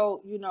without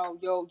your, you know,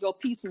 your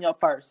piece in your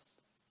purse.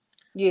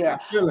 Yeah.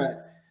 I feel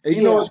that. And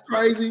you know what's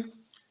crazy?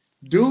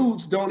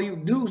 Dudes do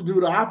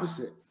the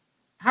opposite.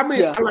 How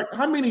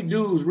many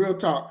dudes, real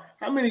talk,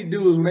 how many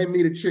dudes when they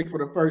meet a chick for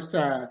the first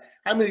time,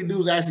 how many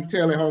dudes actually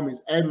tell their homies,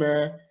 hey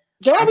man,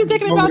 They don't be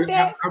thinking about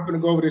that. I'm gonna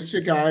go over this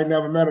chick I ain't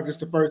never met her,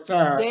 just the first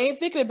time. They ain't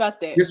thinking about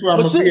that. This is where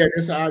I'm gonna be at.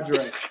 This is how I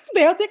dress.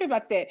 They don't think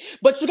about that.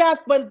 But you got,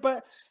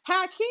 but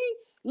high key,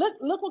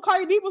 look what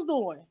Cardi B was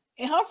doing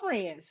and her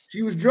friends.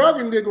 She was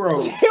drugging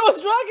Negroes. She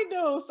was drugging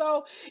dudes.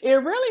 So it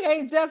really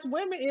ain't just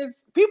women.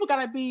 It's people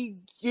gotta be,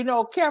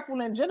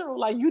 careful in general.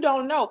 Like you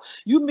don't know.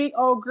 You meet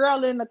old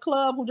girl in the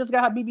club who just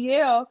got her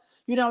BBL.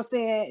 You know what I'm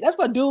saying? That's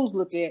what dudes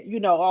look at.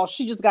 Oh,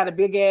 she just got a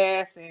big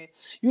ass, and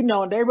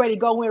they ready to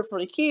go in for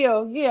the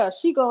kill. Yeah,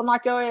 she gonna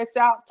knock your ass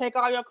out, take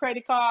all your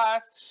credit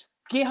cards,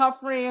 get her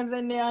friends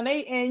in there, and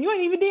you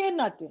ain't even did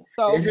nothing.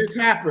 So it just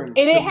happened.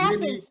 It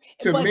happens.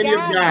 But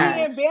guys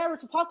be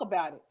embarrassed to talk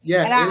about it.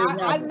 Yes,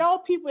 and I know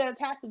people that it's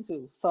happened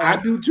to. So I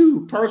do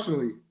too,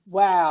 personally.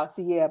 Wow.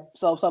 So yeah.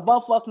 So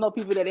both of us know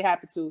people that it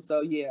happened to.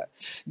 So yeah,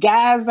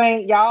 guys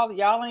ain't y'all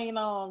ain't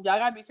y'all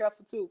gotta be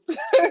careful too.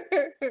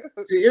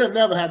 See, it'll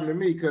never happen to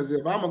me because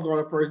if I'm gonna go on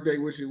a first date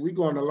with you, we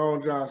going to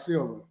Long John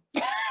Silver.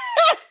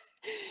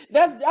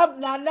 That's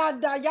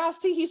now y'all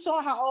see he's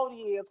showing how old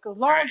he is because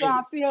Long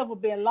John Silver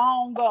been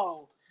long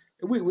gone.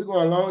 We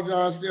going to Long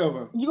John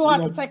Silver. You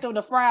gonna have to take him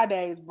to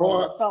Fridays, bro,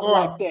 or something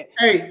like that.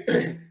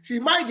 Hey, she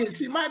might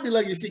be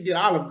lucky she get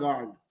Olive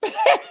Garden.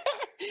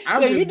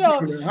 Back in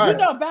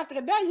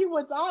the day, you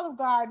went to Olive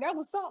Garden. That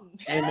was something.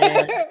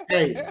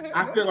 Hey, man,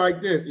 I feel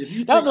like this. If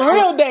you that was a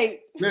real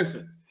date.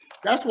 Listen,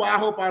 that's why I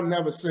hope I'm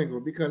never single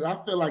because I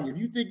feel like if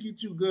you think you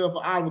too good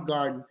for Olive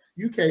Garden,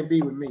 you can't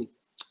be with me.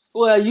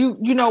 Well, you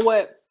know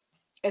what?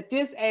 At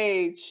this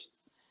age,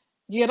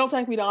 don't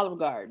take me to Olive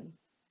Garden.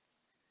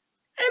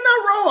 Ain't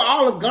nothing wrong with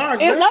Olive Garden.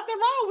 There's nothing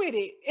wrong with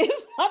it.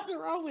 It's nothing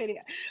wrong with it.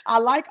 I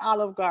like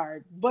Olive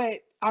Garden, but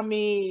I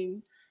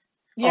mean,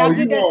 I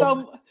did that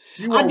so.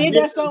 I did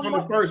that so on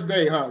the first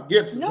day, huh?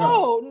 Gibson.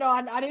 No,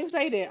 I didn't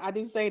say that. I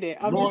didn't say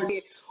that. I'm just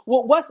saying,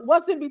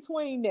 what's in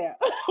between there?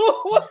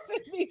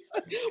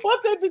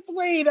 what's in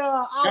between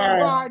Olive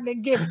Garden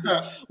and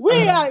Gibson?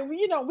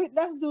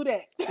 Let's do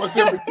that. What's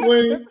in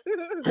between?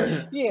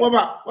 Yeah.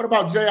 What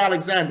about Jay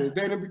Alexander? Is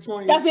that in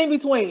between? That's in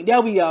between.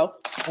 There we go.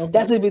 Okay.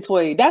 That's in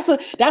between. That's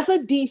a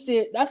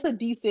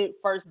decent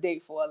first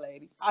date for a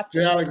lady.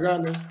 Jay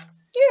Alexander.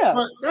 Yeah,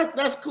 but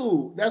that's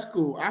cool. That's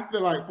cool. I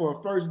feel like for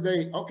a first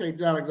date, okay,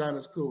 Jay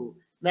Alexander's cool.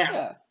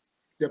 Now,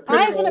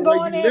 I ain't gonna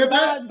go in there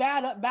and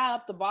bad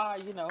up the bar.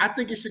 I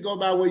think it should go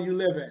by where you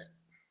live at.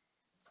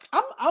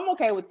 I'm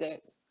okay with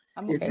that.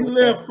 If you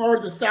live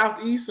further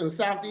southeast or the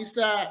southeast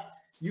side,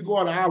 you go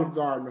on to Olive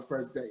Garden the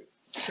first date.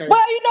 Okay?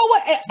 Well, you know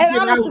what? And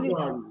honestly,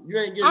 you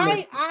ain't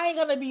getting I ain't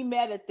gonna be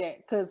mad at that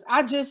because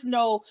I just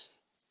know.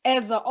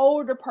 As an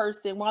older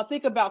person, when I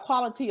think about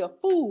quality of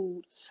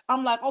food,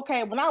 I'm like,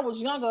 okay, when I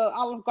was younger,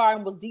 Olive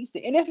Garden was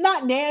decent. And it's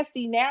not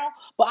nasty now,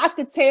 but I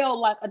could tell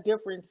like a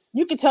difference.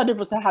 You can tell a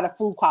difference in how the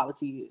food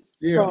quality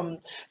is from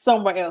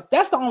somewhere else.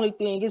 That's the only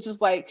thing. It's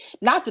just like,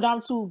 not that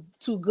I'm too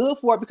good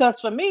for it, because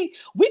for me,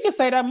 we can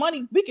save that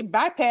money. We can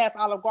bypass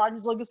Olive Garden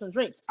and go get some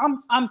drinks.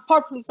 I'm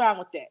perfectly fine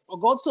with that. Or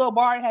go to a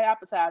bar and have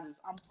appetizers.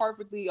 I'm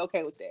perfectly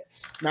okay with that.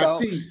 Now,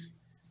 Tease,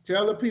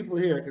 tell the people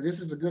here, because this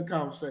is a good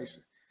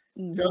conversation.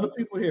 Mm-hmm. Tell the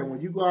people here,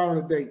 when you go out on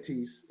a date,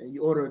 Tease, and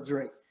you order a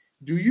drink,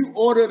 do you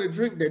order the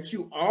drink that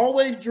you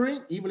always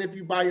drink, even if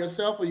you by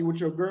yourself or you with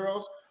your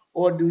girls,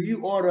 or do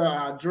you order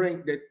a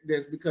drink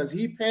that's because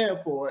he paying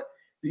for it?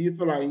 Do you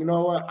feel like, you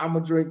know what, I'm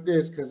gonna drink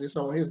this because it's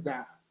on his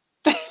dime?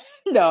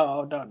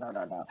 No.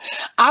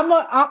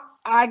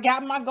 I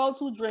got my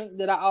go-to drink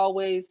that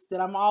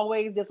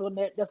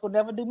that's gonna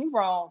never do me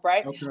wrong,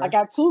 right? Okay. I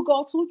got two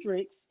go-to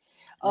drinks.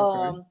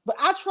 But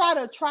I try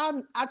to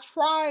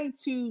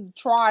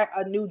try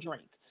a new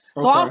drink.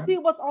 So I'll see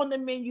what's on the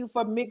menu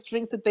for mixed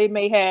drinks that they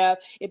may have.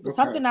 If it's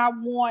something I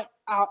want,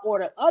 I'll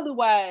order.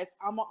 Otherwise,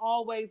 I'm gonna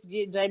always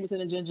get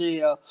Jameson and ginger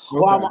ale,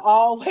 or I'm gonna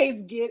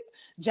always get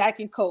Jack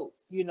and Coke.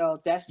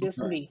 That's just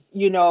me.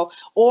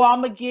 Or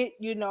I'm gonna get,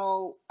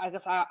 I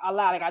guess I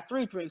lied. I got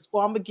 3 drinks,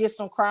 or I'm gonna get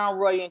some Crown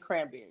Royal and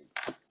cranberry.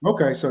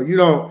 Okay, so you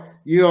don't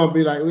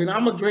be like, well,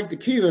 I'm gonna drink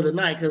tequila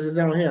tonight because it's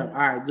on him. All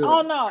right, good.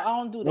 Oh no, I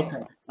don't do that.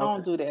 Okay. I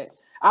don't do that.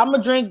 I'm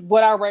gonna drink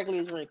what I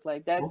regularly drink.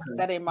 Like that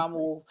ain't my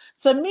move.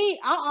 To me,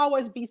 I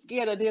always be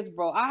scared of this,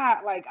 bro. When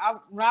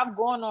I've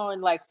gone on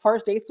like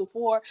first dates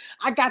before,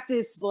 I got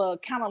this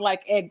kind of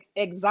like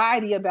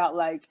anxiety about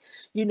like,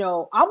 I'm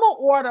gonna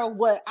order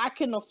what I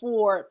can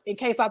afford in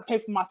case I pay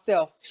for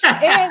myself.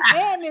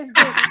 and this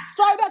dude,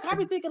 straight up, I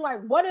be thinking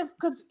like, what if?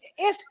 Because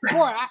it's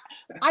poor.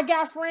 I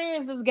got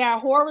friends that's got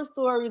horror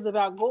stories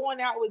about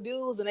going out with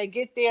dudes and they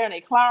get there and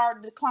they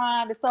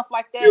decline and stuff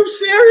like that. You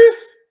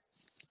serious?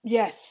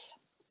 Yes.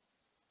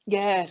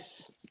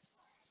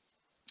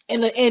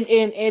 And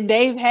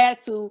they've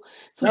had to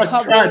That's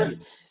cover tragic.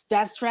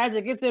 That's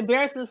tragic. It's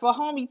embarrassing for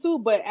homie too,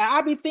 but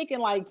I be thinking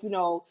like,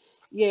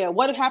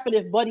 what happened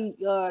if Buddy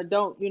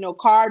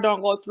car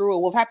don't go through,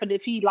 or what happened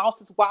if he lost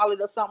his wallet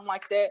or something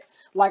like that?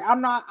 Like I'm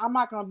not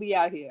gonna be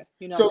out here.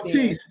 So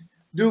Tease,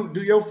 do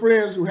your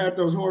friends who have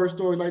those horror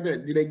stories like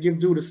that, do they give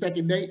dude a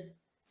second date?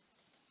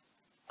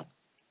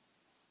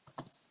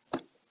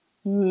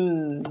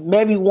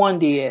 Maybe one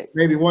did.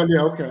 Maybe one did.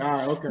 Okay, all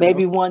right, okay.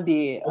 Maybe one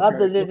did. Okay,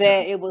 Other than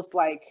that, it was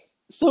like,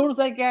 as soon as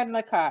I got in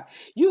the car,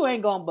 you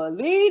ain't gonna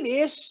believe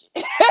this.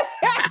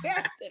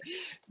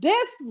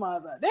 This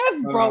mother,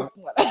 this broke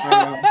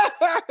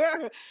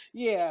mother.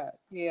 Yeah.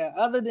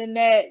 Other than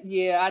that,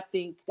 yeah, I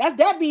think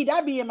that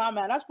be in my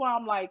mind. That's why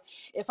I'm like,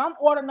 if I'm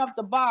ordering up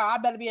the bar, I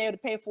better be able to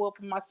pay for it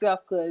for myself,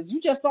 because you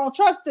just don't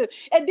trust it.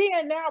 And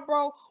then now,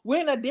 bro,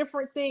 we're in a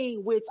different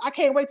thing, which I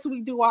can't wait till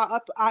we do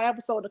our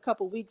episode in a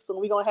couple of weeks, so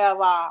we're gonna have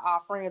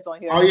our friends on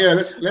here. Oh yeah,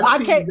 let's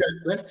tease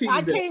that. Let's tease that.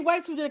 I can't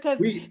wait to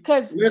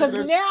because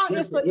now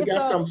we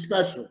got something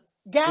special.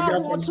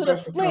 Guys want you to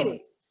split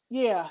it.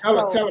 Yeah.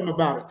 Tell them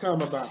about it. Tell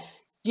them about it.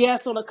 Yeah,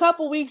 so in a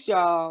couple weeks,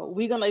 y'all,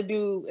 we're gonna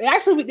do.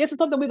 Actually, this is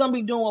something we're gonna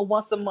be doing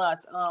once a month.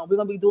 We're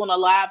gonna be doing a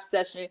live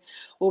session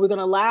where we're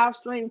gonna live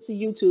stream to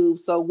YouTube.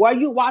 So where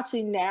you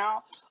watching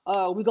now,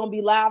 we're gonna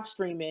be live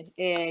streaming,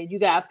 and you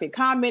guys can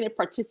comment and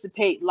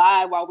participate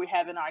live while we're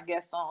having our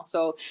guests on.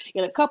 So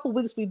in a couple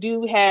weeks, we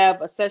do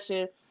have a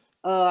session.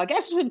 I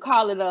guess you could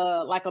call it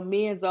like a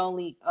men's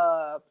only.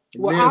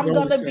 Where I'm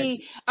going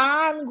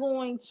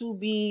to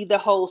be the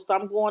host.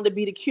 I'm going to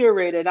be the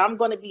curator, and I'm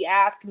going to be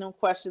asking them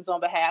questions on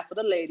behalf of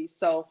the ladies.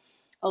 So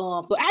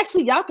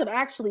actually, y'all can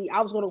I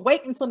was going to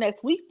wait until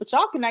next week, but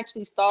y'all can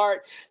actually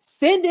start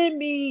sending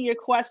me your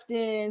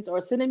questions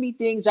or sending me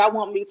things y'all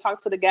want me to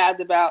talk to the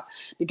guys about.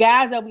 The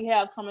guys that we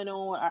have coming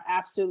on are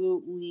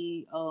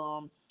absolutely,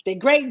 they're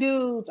great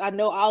dudes. I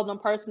know all of them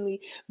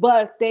personally,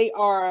 but they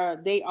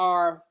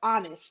are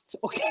honest.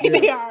 Okay,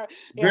 yeah.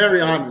 they're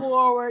very honest.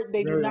 Forward.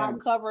 They very do not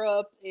honest. Cover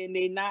up, and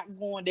they're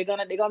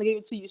gonna give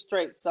it to you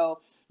straight. So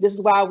this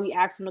is why we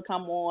asked them to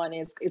come on.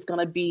 It's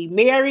gonna be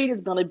married.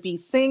 It's gonna be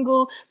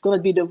single. It's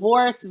gonna be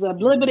divorced. It's a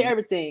little bit of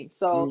everything.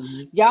 So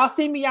y'all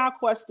send me y'all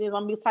questions.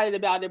 I'm excited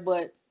about it.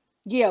 But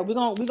yeah, we're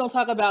gonna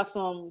talk about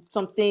some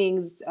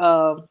things.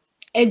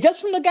 And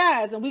just from the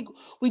guys, and we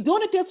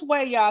doing it this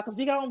way, y'all, because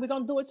we're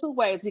gonna do it two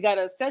ways. We got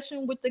a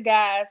session with the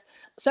guys,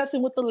 a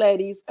session with the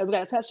ladies, and we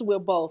got a session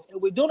with both.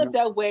 And we're doing it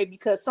that way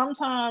because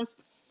sometimes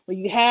when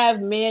you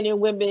have men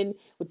and women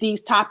with these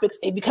topics,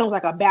 it becomes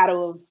like a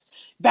battle of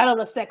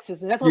the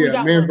sexes, and that's what we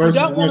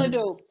don't want to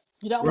do.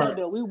 You don't want to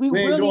do. We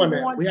really doing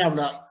that. Want. We have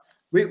not.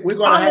 We're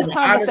gonna have an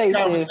honest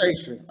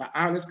conversation. An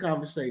honest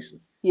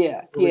conversation.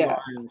 Yeah.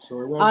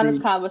 So it won't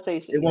honest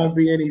conversation. It won't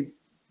be any.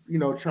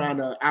 Trying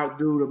to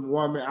outdo the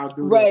woman,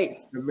 outdo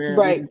the man.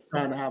 Right. We're just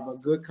trying to have a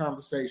good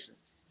conversation.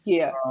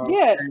 Yeah.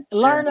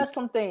 Learn us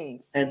some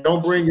things. And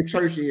don't bring your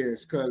church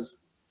ears, because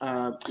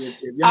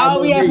if y'all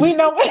know me, we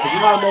know. If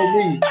y'all know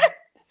me,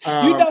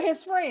 you know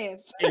his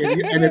friends,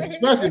 and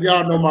especially if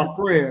y'all know my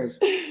friends,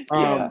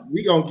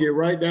 we gonna get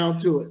right down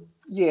to it.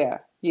 Yeah,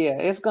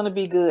 it's gonna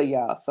be good,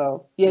 y'all.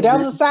 So that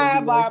was a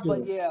sidebar,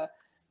 but y'all.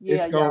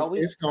 It's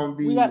gonna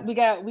be.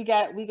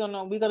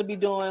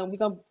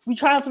 We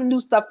trying some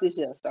new stuff this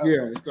year. So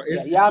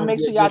y'all make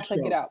sure y'all check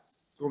it out.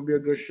 It's gonna be a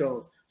good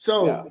show.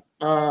 So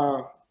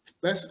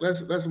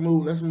let's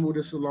move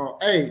this along.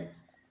 Hey,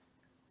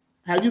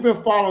 have you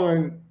been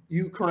following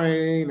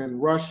Ukraine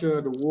and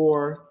Russia, the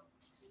war?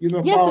 You've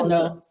been following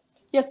that?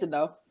 Yes and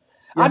no.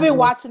 I've been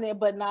watching it,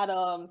 but not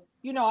I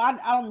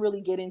don't really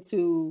get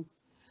into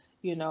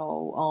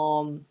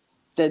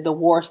the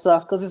war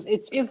stuff, because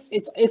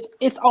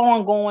it's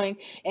ongoing,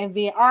 and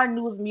then our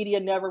news media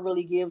never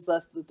really gives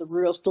us the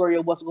real story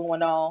of what's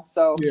going on.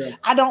 So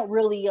I don't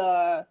really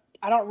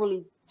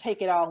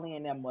take it all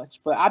in that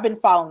much, but I've been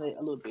following it a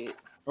little bit.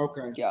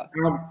 Okay. Yeah.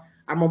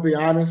 I'm gonna be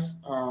honest.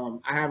 I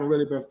haven't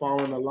really been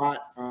following a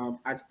lot.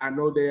 I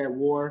know they're at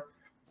war.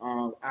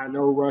 I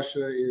know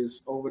Russia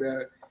is over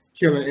there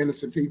killing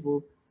innocent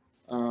people.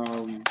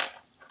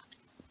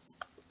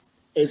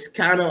 It's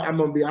kind of, I'm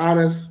gonna be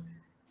honest,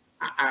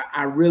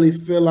 I really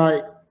feel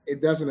like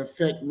it doesn't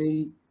affect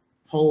me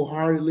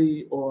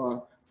wholeheartedly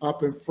or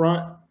up in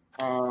front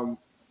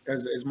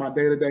as my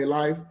day-to-day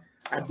life.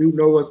 I do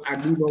know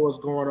what's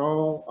going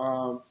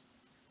on.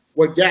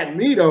 What got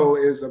me though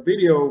is a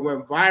video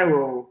went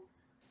viral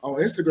on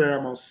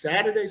Instagram on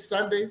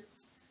Sunday,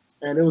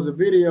 and it was a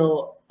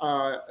video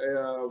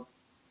of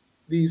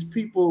these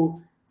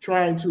people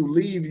trying to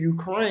leave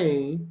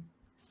Ukraine.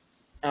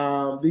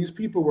 These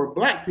people were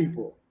Black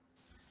people.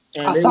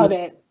 And I saw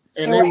that.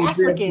 And they were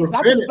Africans.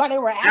 Not just Black, they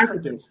were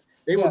Africans.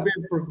 They were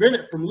being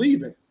prevented from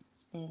leaving.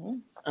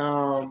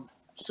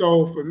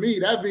 So for me,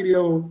 that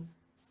video,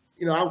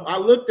 I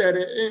looked at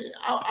it and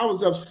I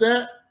was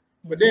upset,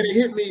 but then it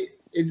hit me.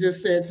 It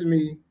just said to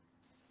me,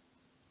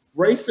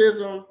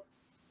 racism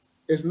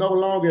is no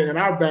longer in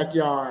our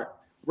backyard.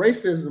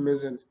 Racism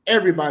is in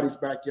everybody's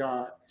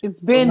backyard. It's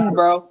been,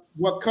 bro.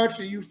 What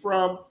country you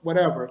from,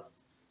 whatever.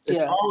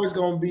 It's always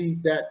going to be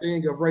that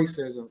thing of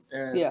racism.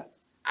 And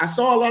I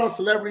saw a lot of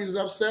celebrities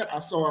upset. I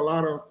saw a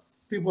lot of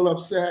people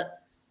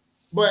upset.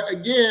 But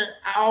again,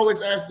 I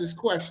always ask this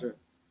question: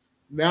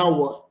 now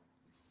what?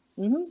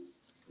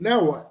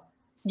 Now what?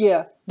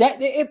 Yeah, that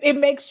it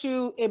makes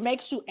you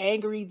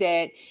angry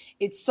that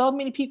it's so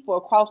many people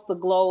across the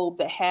globe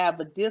that have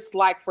a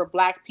dislike for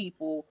Black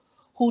people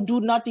who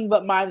do nothing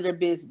but mind their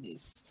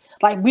business.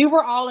 Like we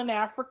were all in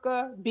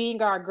Africa,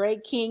 being our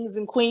great kings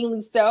and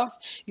queenly stuff,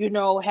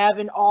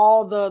 having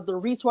all the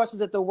resources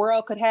that the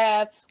world could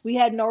have. We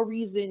had no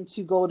reason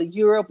to go to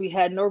Europe. We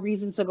had no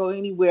reason to go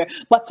anywhere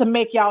but to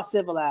make y'all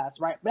civilized,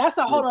 right? But that's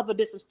a whole other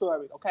different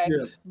story, okay?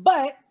 Yeah.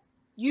 But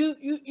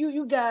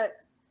you got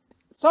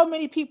so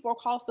many people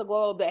across the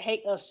globe that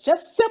hate us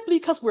just simply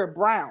because we're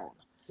brown,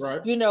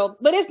 right?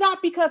 But it's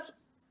not because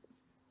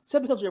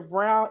we're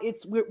brown.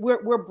 It's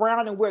we're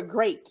brown and we're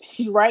great,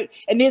 right?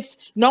 And it's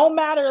no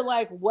matter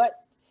like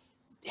what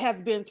has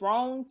been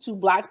thrown to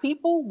Black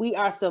people, we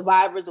are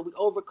survivors and we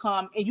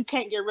overcome, and you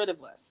can't get rid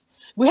of us.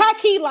 We high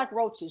key like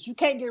roaches. You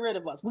can't get rid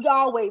of us. We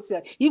always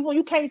here. Even when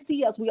you can't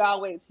see us, we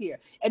always here.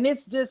 And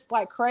it's just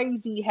like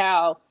crazy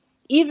how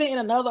even in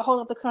another whole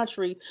other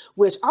country,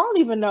 which I don't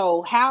even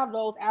know how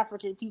those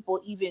African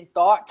people even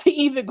thought to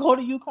even go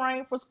to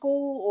Ukraine for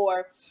school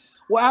or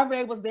wherever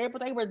they was there,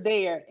 but they were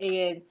there.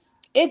 And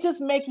it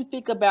just makes you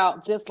think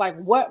about just like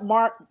what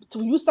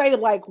so you say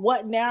like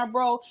what now,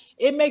 bro?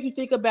 It makes you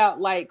think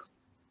about like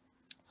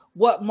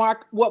what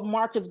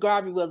Marcus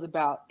Garvey was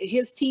about.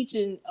 His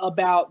teaching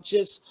about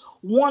just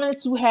wanting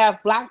to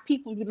have Black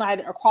people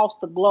united across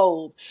the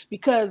globe,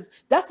 because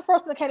that's the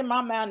first thing that came to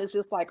my mind is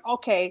just like,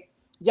 okay,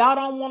 y'all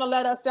don't want to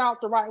let us out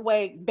the right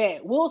way.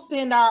 Bet we'll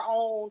send our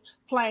own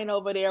plane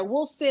over there.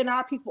 We'll send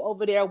our people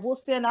over there. We'll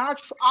send our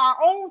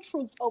own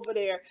troops over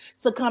there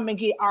to come and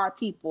get our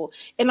people.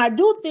 And I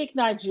do think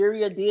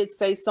Nigeria did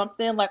say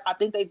something. Like I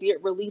think they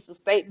did release a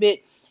statement,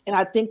 and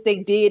I think they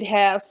did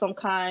have some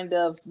kind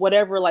of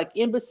whatever, like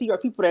embassy or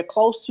people that are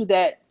close to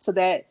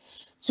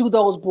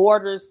those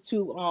borders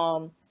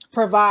to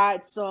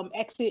provide some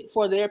exit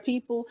for their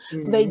people.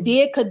 Mm-hmm. So they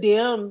did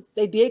condemn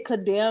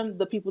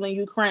the people in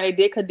Ukraine. They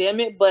did condemn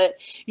it, but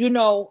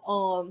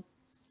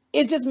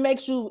it just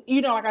makes you,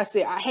 like I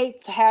said, I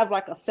hate to have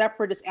like a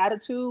separatist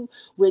attitude,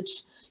 which,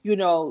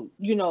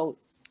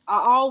 I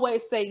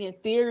always say in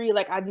theory,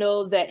 like I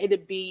know that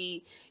it'd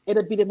be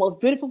the most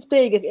beautiful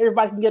thing if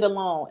everybody can get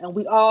along and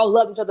we all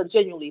love each other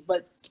genuinely.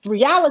 But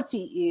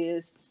reality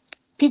is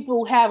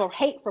people have a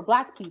hate for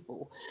Black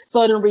people.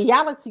 So in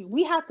reality,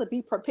 we have to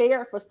be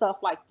prepared for stuff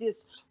like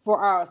this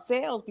for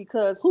ourselves,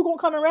 because who's gonna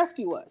come and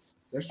rescue us?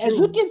 As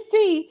you can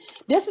see,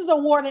 this is a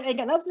war that ain't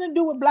got nothing to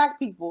do with Black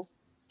people.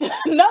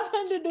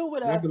 Nothing to do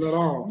with us. Nothing at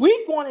all.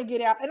 We want to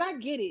get out, and I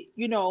get it.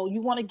 You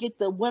want to get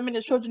the women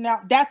and children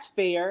out. That's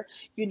fair.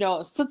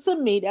 So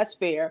to me, that's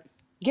fair.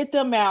 Get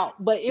them out,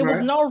 but it was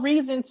no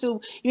reason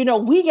to.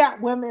 We got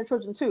women and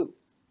children too.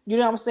 You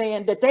know what I'm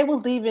saying? That they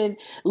was leaving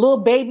little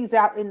babies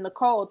out in the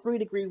cold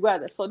 3-degree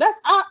weather. So that's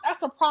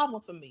a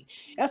problem for me.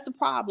 That's a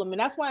problem, and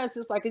that's why it's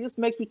just like it just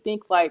makes you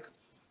think like,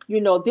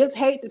 this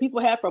hate that people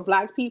have for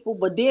Black people,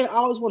 but then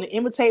always want to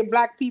imitate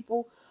Black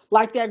people,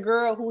 like that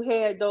girl who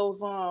had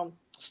those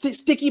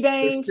sticky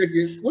bangs.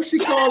 What she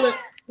call it?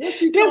 This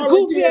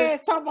goofy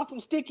ass talking about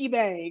some sticky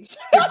bangs.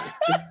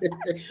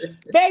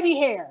 Baby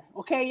hair.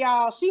 Okay,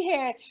 y'all.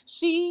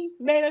 She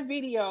made a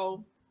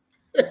video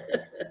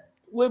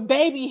with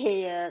baby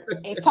hair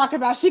and talking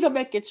about she gonna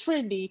make it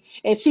trendy,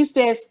 and she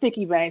said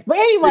sticky bangs. But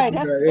anyway,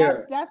 that's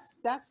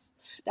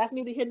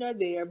neither here nor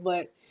there.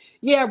 But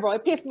yeah, bro,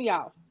 it pissed me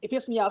off.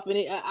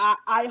 And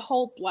I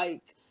hope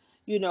like,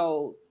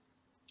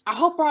 I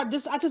hope I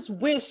just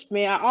wish,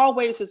 man, I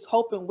always just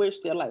hope and wish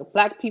that like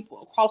Black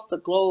people across the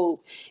globe,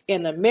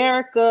 in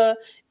America,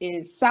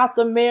 in South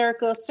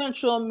America,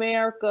 Central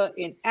America,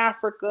 in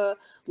Africa,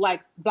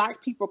 like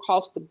Black people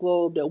across the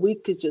globe, that we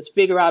could just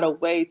figure out a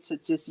way to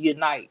just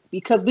unite,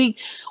 because we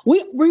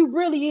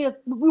really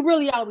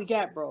all we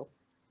got, bro.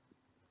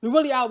 We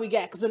really all we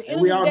got, because at the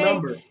end of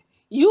the day,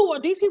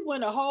 these people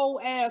in a whole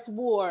ass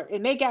war,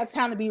 and they got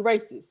time to be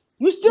racist.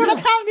 You still got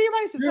time to be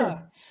racist, huh?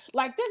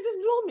 Like that just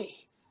blew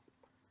me.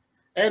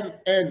 And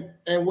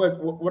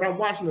what I'm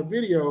watching the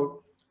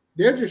video,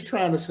 they're just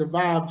trying to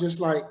survive, just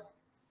like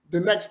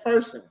the next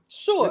person.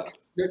 Sure,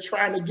 they're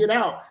trying to get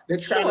out. They're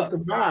trying to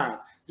survive,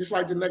 just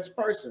like the next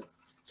person.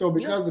 So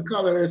because of the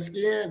color of their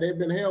skin, they've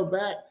been held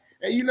back.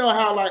 And you know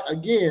how, like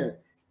again,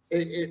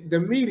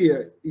 the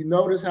media. You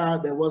notice how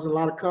there wasn't a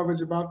lot of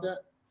coverage about that.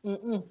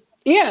 Mm-mm.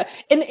 Yeah,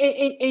 and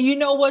you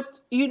know what?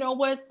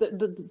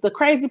 The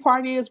crazy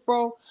part is,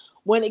 bro.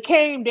 When it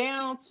came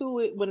down to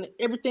it, when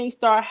everything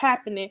started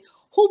happening,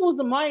 who was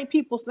the main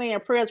people saying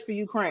prayers for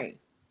Ukraine?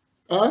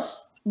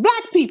 Us.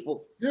 Black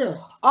people. Yeah.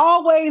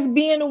 Always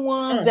being the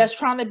ones that's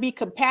trying to be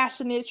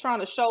compassionate, trying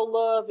to show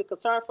love and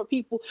concern for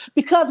people,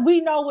 because we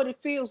know what it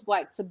feels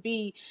like to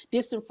be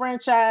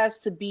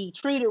disenfranchised, to be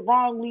treated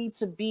wrongly,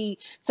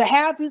 to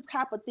have these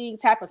type of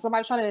things happen.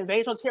 Somebody trying to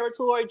invade your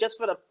territory just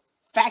for the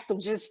fact of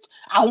just,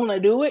 I want to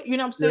do it. You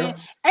know what I'm saying?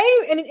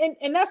 Yeah.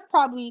 And that's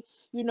probably,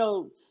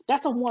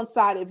 that's a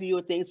one-sided view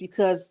of things,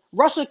 because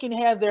Russia can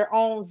have their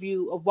own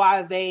view of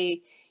why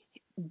they,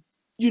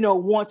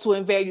 want to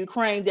invade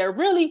Ukraine. There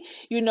really,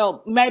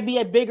 maybe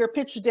a bigger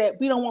picture that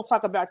we don't want to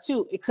talk about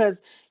too,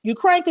 because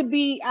Ukraine could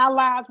be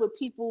allies with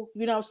people,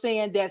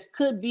 that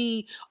could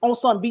be on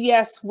some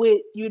BS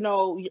with,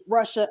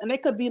 Russia. And they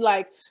could be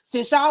like,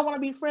 since y'all want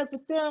to be friends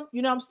with them,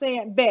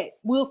 bet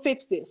we'll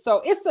fix this.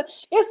 So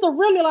it's a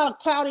really lot of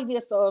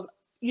cloudiness of,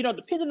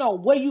 depending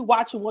on where you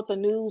watching, what the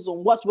news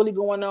and what's really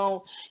going on.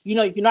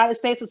 United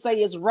States will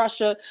say it's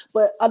Russia,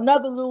 but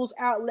another news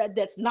outlet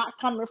that's not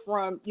coming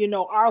from,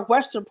 our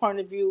Western point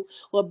of view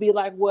will be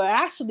like, well,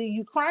 actually,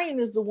 Ukraine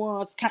is the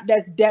ones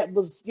that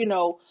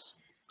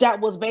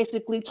was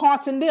basically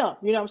taunting them.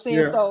 You know what I'm saying?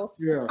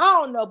 I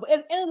don't know, but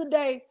at the end of the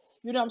day,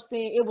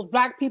 it was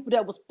Black people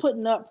that was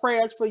putting up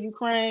prayers for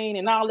Ukraine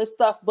and all this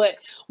stuff. But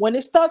when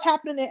this stuff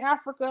happening in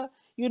Africa,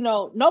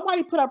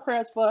 nobody put up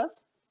prayers for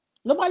us.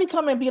 Nobody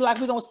come and be like,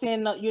 we're going to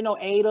send,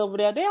 aid over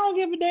there. They don't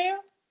give a damn.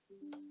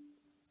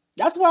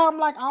 That's why I'm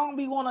like, I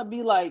don't want to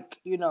be like,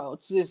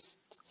 just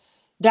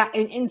that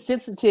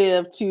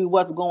insensitive to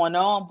what's going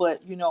on.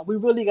 But, we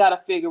really got to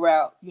figure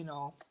out,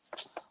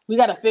 we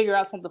got to figure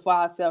out something for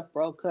ourselves,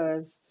 bro,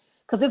 because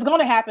it's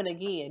going to happen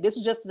again. This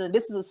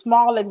is a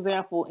small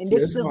example. And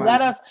this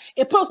just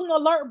it puts on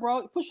alert, bro.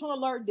 It puts on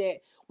alert that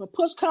when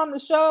push come to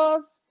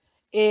shove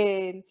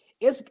and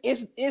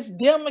it's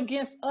them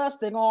against us,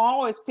 they're gonna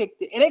always pick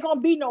it. It ain't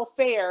gonna be no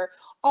fair.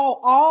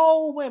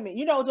 All women,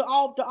 the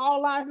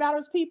all lives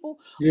matters people,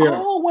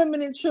 all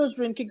women and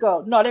children could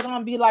go. No, they're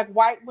gonna be like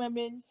white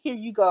women, here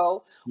you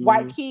go,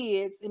 white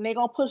kids, and they're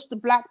gonna push the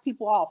Black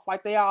people off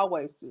like they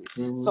always do.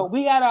 So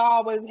we gotta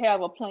always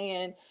have a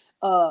plan.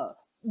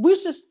 We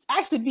should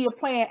actually be a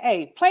plan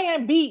A.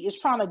 Plan B is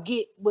trying to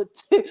get with,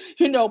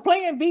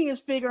 plan B is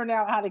figuring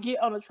out how to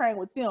get on the train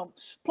with them.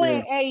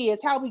 Plan A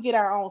is how we get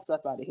our own stuff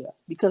out of here,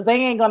 because they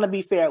ain't going to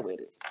be fair with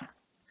it.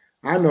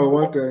 I know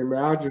one thing,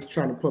 man. I was just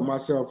trying to put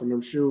myself in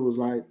them shoes.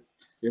 Like,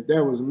 if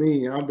that was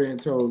me and I'm being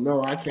told,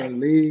 no, I can't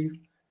leave,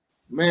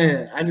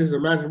 man, I just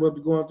imagine what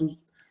be going through a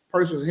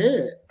person's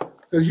head.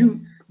 Because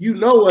you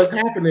know what's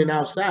happening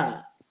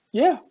outside.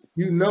 Yeah.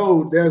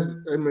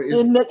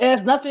 It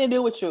has nothing to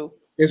do with you.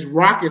 It's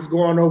rockets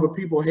going over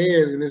people's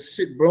heads and this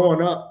shit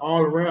blowing up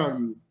all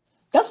around you.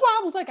 That's why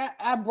I was like,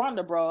 I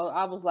wonder, bro.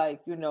 I was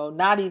like,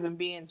 not even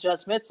being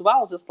judgmental. I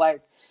was just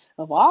like,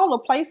 of all the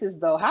places,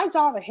 though, how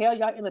the hell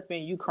y'all end up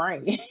in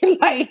Ukraine?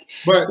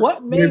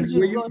 What made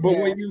you go there? But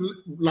when you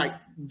like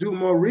do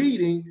more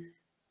reading,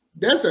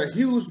 that's a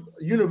huge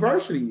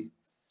university.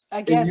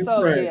 I guess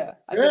so. Yeah.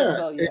 I guess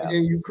so. Yeah.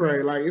 In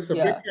Ukraine, like it's a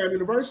big time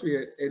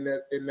university in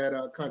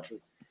that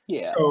country.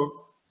 Yeah.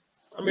 So.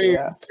 I mean,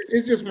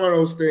 it's just one of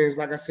those things.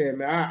 Like I said,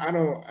 man,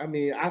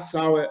 I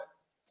saw it.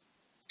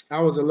 I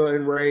was a little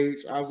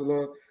enraged. I was a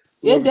little.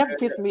 It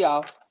definitely pissed me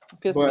off.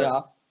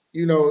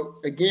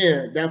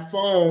 Again, that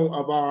phone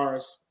of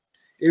ours,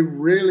 it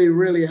really,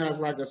 really has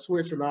like a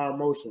switch on our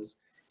emotions.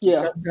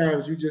 Yeah.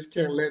 Sometimes you just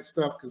can't let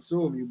stuff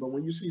consume you. But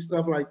when you see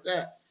stuff like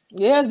that,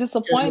 it's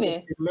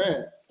disappointing.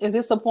 It's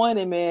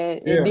disappointing,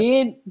 man. Yeah. And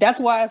then that's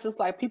why it's just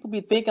like people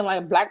be thinking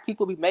like Black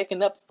people be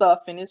making up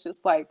stuff, and it's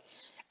just like.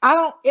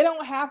 It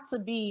don't have to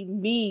be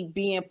me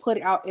being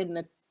put out in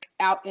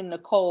the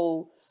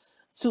cold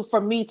for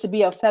me to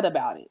be upset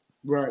about it.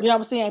 Right. You know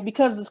what I'm saying?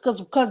 Because it's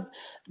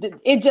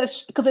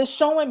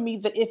showing me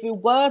that if it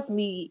was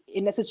me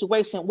in that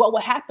situation, what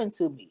would happen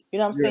to me? You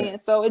know what I'm saying?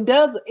 So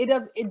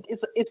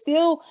it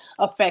still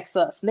affects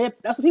us. And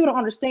that's what people don't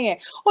understand.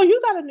 Oh, you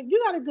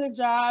got a good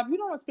job. You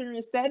don't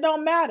experience that. It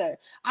don't matter.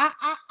 I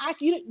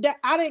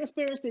didn't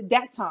experience it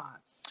that time.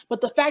 But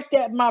the fact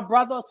that my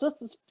brother or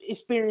sister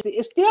experienced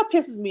it still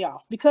pisses me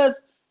off, because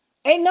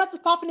ain't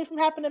nothing stopping it from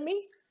happening to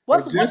me.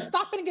 What's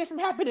stopping it from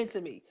happening to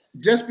me?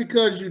 Just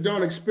because you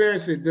don't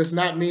experience it does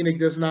not mean it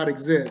does not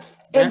exist.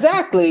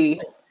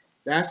 Exactly.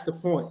 That's the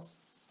point.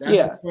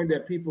 That's the point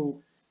that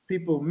people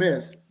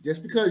miss.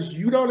 Just because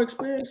you don't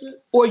experience it,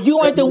 or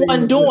you ain't the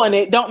one doing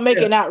it, don't make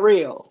it not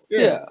real.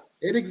 Yeah.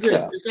 It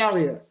exists. It's out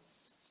here.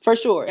 For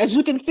sure. As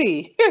you can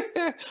see,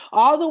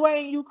 all the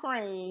way in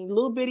Ukraine,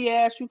 little bitty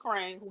ass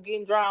Ukraine, who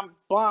getting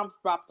bombs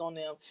dropped on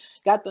them,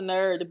 got the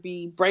nerve to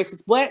be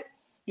racist. But,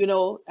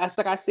 that's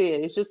like I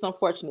said, it's just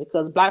unfortunate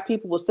because Black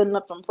people were sending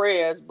up them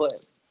prayers,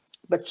 but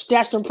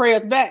snatched them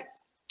prayers back.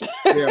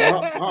 My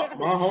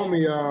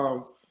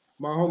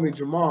homie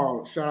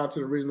Jamal, shout out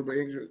to the Reasonable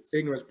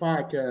Ignorance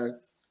podcast.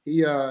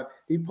 He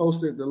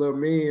posted the little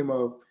meme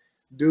of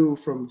dude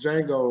from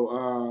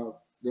Django,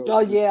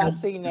 I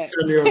seen that.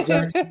 Samuel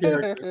Jackson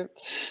character.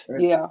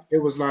 It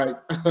was like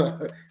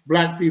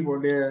Black people,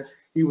 and then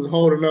he was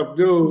holding up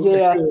dude.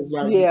 Yeah, it was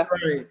like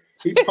Ukraine.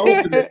 He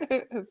posted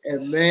it,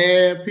 and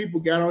man, people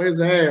got on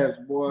his ass,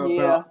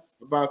 boy,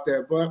 about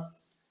that. But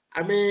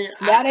I mean,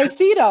 now they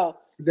see though.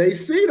 They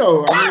see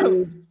though. I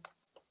mean,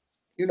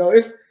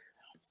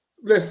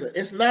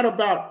 it's not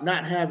about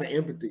not having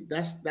empathy.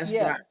 That's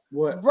not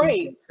what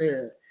people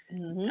said.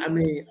 Mm-hmm. I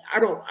mean, I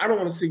don't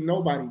want to see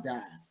nobody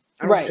die.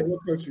 I don't care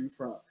what country you're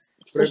from.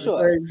 But at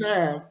the same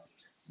time,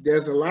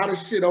 there's a lot of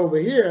shit over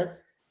here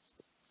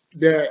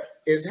that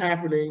is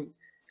happening.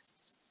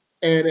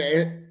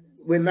 And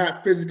we're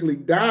not physically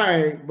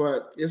dying,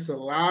 but it's a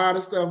lot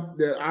of stuff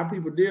that our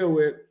people deal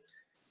with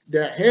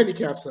that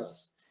handicaps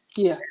us.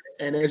 Yeah.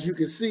 And as you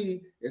can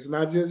see, it's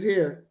not just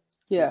here.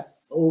 Yeah. It's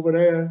over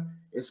there.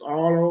 It's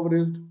all over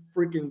this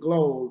freaking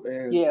globe.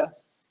 And yeah.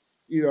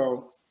 You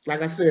know,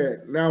 like I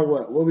said, now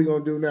what? What are we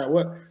gonna do now?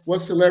 What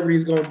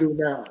celebrities gonna do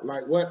now?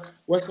 Like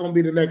what's gonna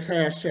be the next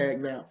hashtag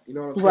now? You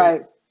know what I'm saying?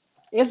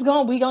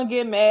 Right. We gonna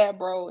get mad,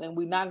 bro, and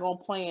we're not gonna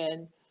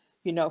plan,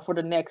 for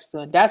the next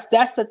one. That's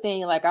the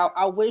thing. Like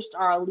I wished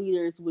our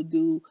leaders would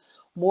do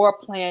more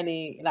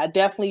planning, and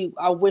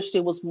I wish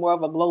it was more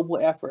of a global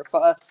effort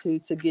for us to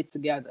get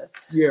together.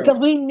 Yeah. Because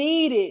we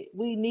need it.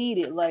 We need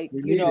it. Like,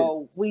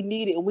 we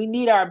need it. We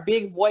need our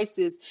big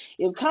voices.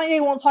 If Kanye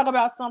want to talk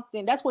about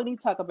something, that's what he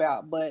talk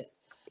about. But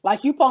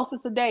like you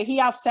posted today, he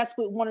obsessed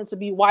with wanting to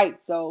be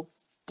white. So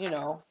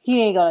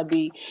he ain't gonna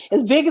be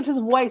as big as his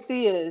voice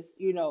is.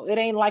 It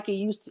ain't like it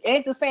used to. It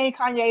ain't the same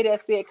Kanye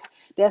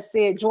that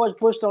said George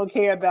Bush don't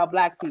care about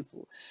black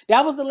people.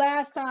 That was the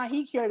last time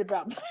he cared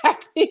about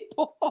black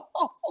people.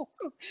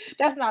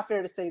 That's not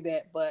fair to say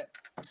that, but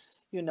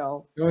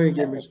Don't even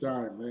get me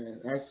started,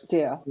 man.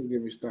 Don't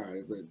get me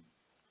started. But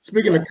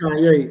speaking of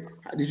Kanye,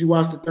 did you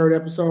watch the 3rd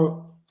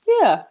episode?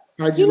 Yeah.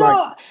 How'd you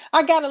like it?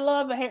 I got a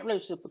love and hate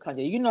relationship with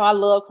Kanye. I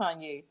love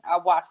Kanye. I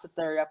watched the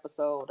 3rd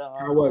episode.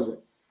 How was it?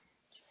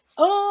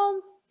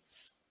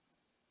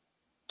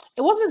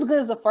 It wasn't as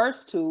good as the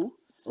first 2.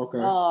 Okay.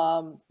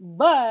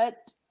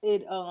 But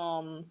it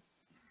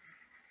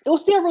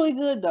was still really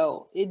good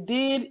though. You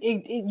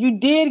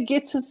did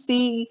get to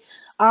see,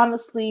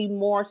 honestly,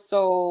 more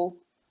so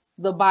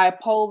the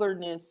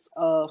bipolarness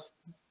of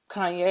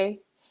Kanye,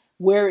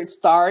 where it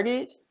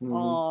started.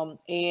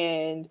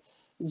 And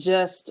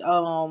just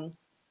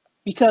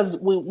because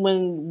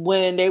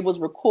when they was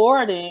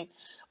recording,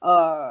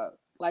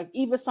 like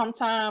even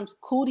sometimes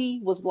Cootie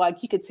was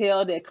like, you could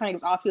tell that Kanye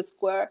was off his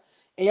square,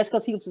 and just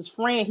because he was his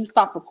friend, he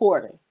stopped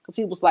recording because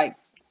he was like,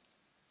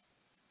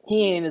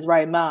 he ain't in his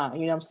right mind.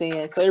 You know what I'm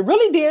saying? So it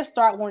really did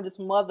start when his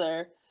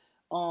mother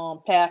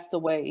passed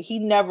away. He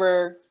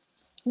never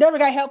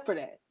got help for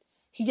that.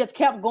 He just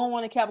kept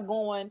going and kept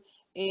going,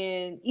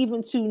 and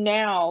even to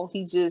now,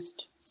 he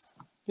just,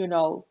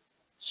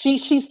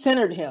 she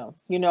centered him.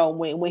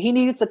 When he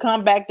needed to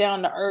come back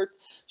down to earth,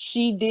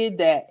 she did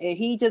that, and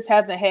he just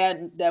hasn't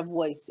had that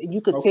voice, and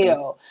you could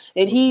tell.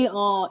 And he,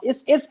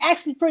 it's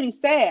actually pretty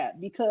sad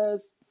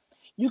because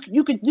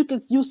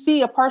you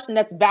see a person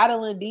that's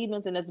battling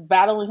demons and that's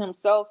battling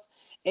himself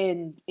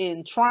and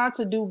trying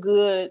to do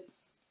good,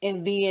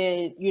 and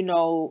then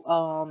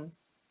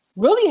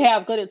really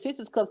have good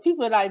intentions, because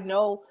people that I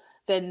know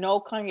that know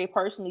Kanye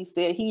personally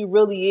said he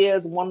really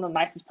is one of the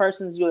nicest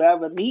persons you'll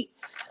ever meet.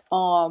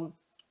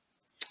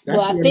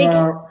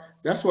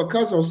 That's what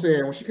Cuzzo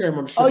said when she came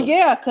on the show. Oh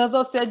yeah,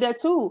 Cuzzo said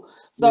that too.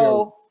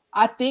 So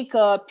I think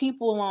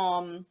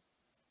people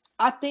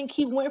I think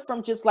he went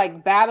from just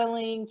like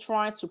battling,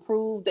 trying to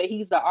prove that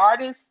he's an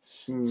artist,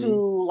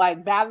 to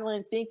like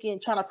battling, thinking,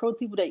 trying to prove to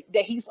people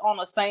that he's on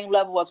the same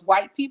level as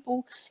white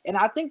people. And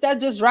I think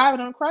that's just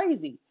driving him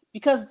crazy,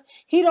 because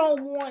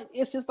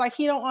it's just like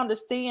he don't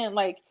understand,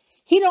 like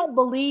he don't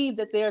believe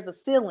that there's a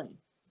ceiling.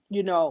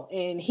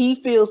 And he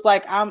feels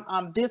like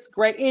I'm this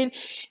great, and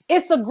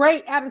it's a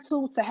great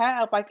attitude to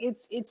have. Like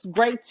it's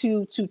great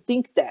to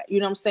think that, you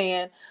know what I'm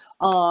saying?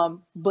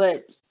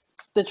 But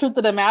the truth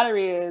of the matter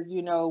is,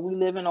 we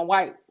live in a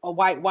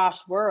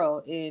whitewashed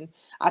world, and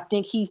I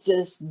think he's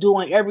just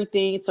doing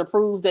everything to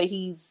prove that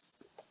he's,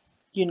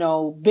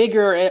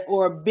 bigger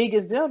or big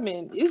as them,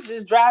 and it's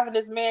just driving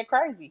this man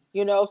crazy.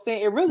 You know what I'm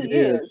saying? It really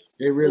is.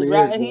 It really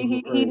is.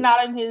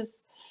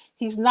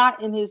 He's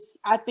not in his,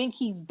 I think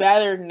he's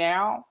better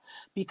now,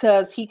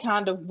 because he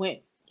kind of went,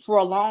 for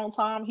a long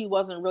time, he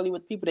wasn't really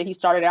with people that he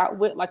started out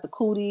with, like the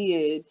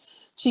Cootie and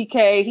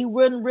Chike. He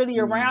wasn't really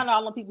around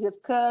all the people, his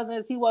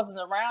cousins. He wasn't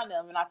around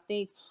them. And I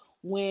think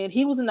when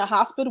he was in the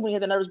hospital, when he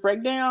had the nervous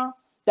breakdown,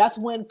 that's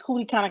when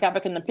Cootie kind of got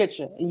back in the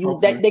picture. And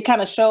they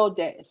kind of showed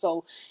that.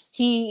 So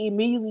he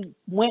immediately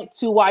went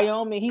to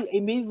Wyoming. He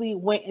immediately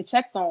went and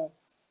checked on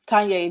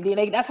Kanye. And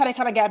then that's how they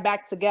kind of got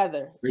back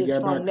together.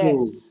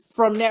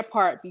 From that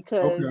part,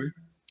 because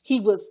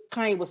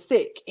Kanye was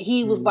sick.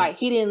 He was like,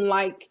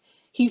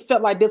 he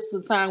felt like this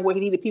was a time where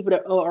he needed people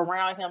that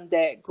around him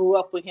that grew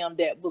up with him,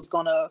 that was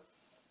gonna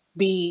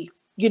be,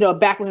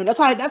 back with him.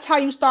 That's how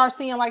you start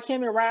seeing like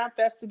him and Ryan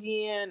Fest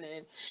again,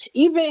 and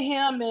even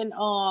him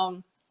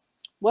and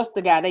what's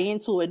the guy? They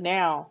into it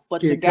now,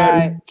 but Kid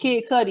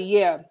Cudi,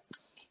 yeah,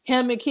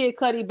 him and Kid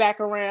Cudi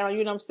back around.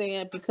 You know what I'm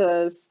saying?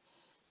 Because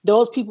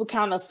those people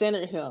kind of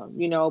centered him,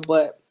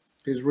 but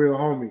his real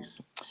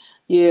homies.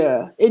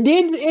 Yeah, and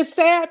then it's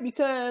sad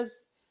because,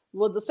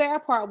 the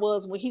sad part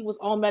was when he was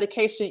on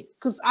medication.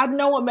 Because I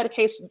know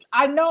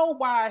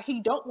why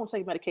he don't want to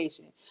take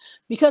medication,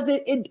 because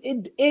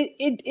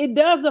it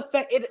does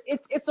affect it.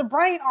 It's a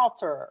brain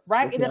alterer,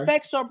 right? Okay. It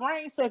affects your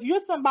brain. So if you're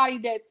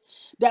somebody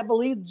that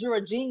believes you're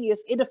a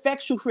genius, it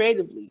affects you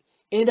creatively.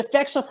 and it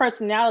affects your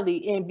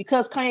personality. And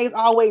because Kanye's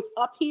always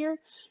up here,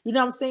 you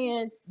know what I'm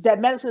saying, that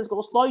medicine is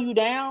gonna slow you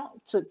down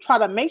to try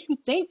to make you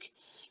think,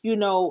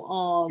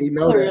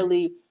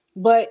 clearly. That.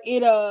 But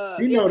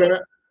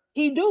that.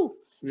 He do.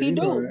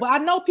 But I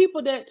know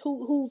people that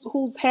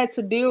who's had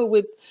to deal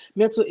with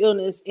mental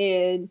illness,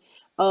 and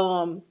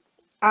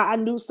I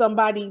knew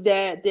somebody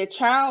that their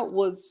child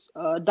was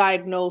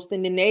diagnosed,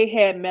 and then they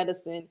had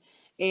medicine,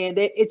 and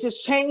it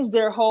just changed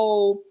their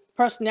whole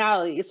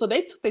personality. So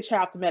they took their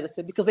child to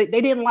medicine because they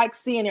didn't like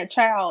seeing their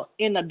child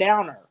in a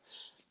downer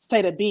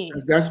state of being.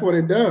 That's what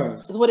it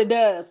does. That's what it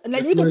does. And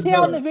then you can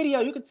tell in the video,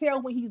 you can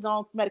tell when he's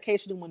on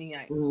medication and when he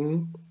ain't.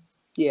 Mm-hmm.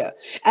 Yeah.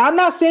 And I'm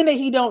not saying that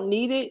he don't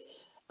need it.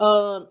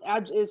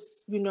 I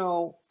just,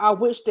 I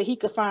wish that he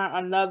could find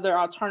another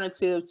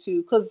alternative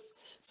to, because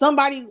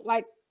somebody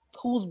like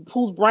whose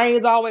brain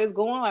is always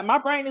going, like my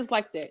brain is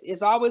like that.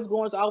 It's always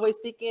going, it's always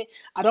thinking.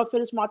 I don't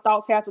finish my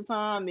thoughts half the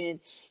time. And,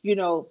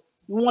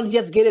 you want to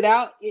just get it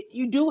out.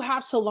 You do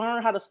have to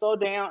learn how to slow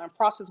down and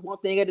process one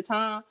thing at a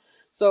time.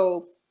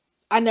 So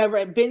I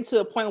never been to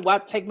a point where I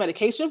take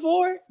medication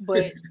for it,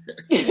 but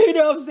you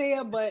know what I'm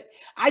saying? But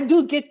I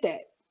do get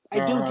that.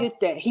 I do get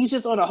that. He's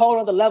just on a whole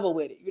other level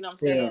with it. You know what I'm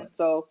saying? Yeah.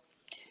 So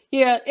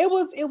yeah, it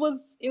wasn't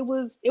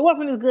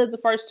as good as the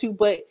first two,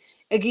 but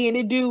again,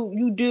 it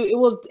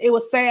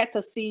was sad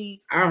to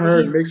see. I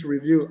heard mixed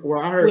review.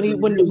 Well, I heard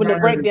when the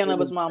breakdown of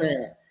his mama.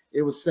 Sad.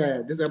 It was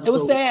sad. This episode it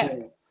was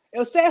sad. It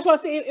was sad.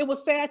 It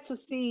was sad to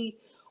see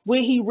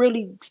when he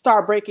really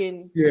started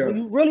breaking. Yeah. When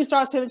you really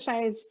start seeing the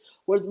change.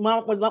 Was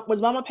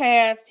mama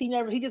passed? He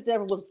just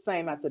never was the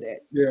same after that.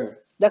 Yeah.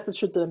 That's the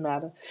truth of the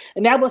matter.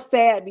 And that was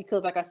sad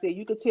because, like I said,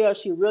 you could tell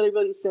she really,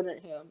 really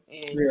centered him.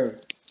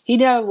 And he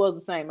never was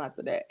the same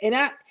after that.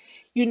 And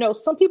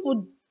some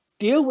people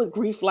deal with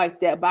grief like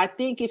that, but I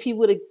think if he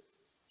would have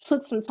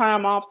took some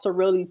time off to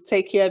really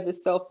take care of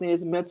himself and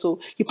his mental,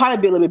 he'd probably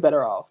be a little bit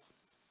better off.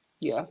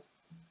 Yeah.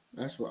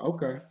 That's what.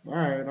 Okay. All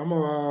right.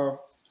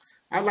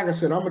 Like I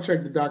said, I'm gonna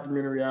check the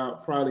documentary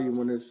out probably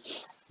when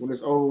it's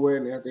over with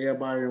and after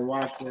everybody done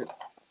watched it.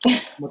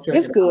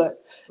 It's good.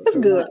 It's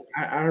good.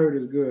 I heard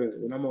it's good,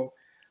 and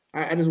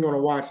I just want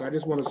to watch it. I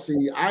just want to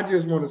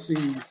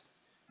see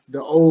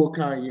the old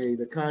Kanye,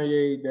 the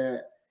Kanye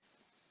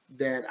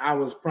that I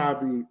was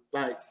probably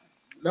like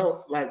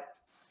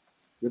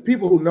the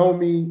people who know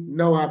me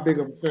know how big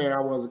of a fan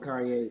I was of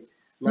Kanye.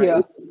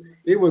 Like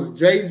it was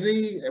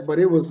Jay-Z, but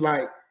it was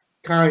like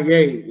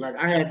Kanye. Like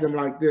I had them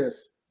like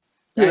this.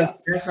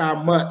 That's how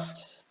much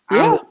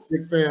I was a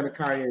big fan of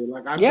Kanye.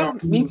 Like I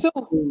thought me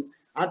too.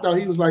 I thought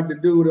he was like the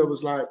dude that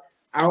was like,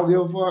 I don't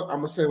give a fuck. I'm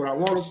gonna say what I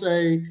want to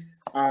say.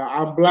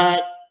 I'm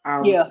black.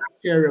 I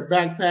carry a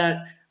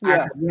backpack. I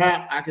can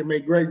rap. I can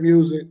make great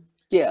music.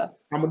 Yeah,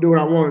 I'm gonna do what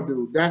I want to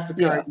do. That's the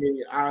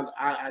Kanye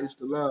I used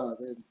to love.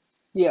 And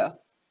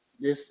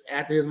just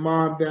after his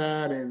mom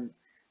died and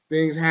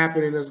things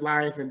happened in his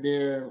life, and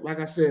then, like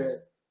I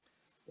said,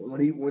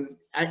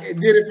 it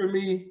did it for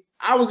me.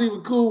 I was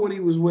even cool when he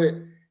was with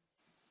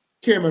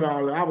Kim and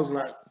all that. I was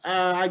like,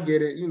 I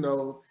get it. He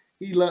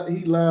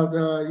loved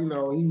her.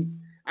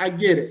 I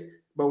get it.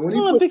 But when I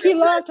don't think he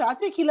loved her. I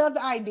think he loved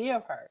the idea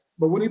of her.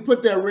 But when he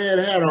put that red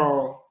hat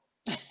on,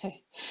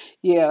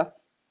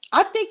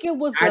 I think it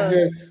was.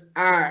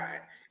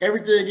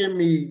 Everything in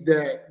me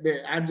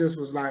that I just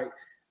was like,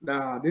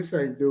 nah, this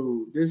ain't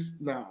dude.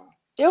 Nah.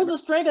 It was a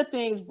string of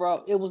things,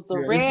 bro. It was the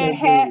red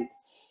hat. Dude.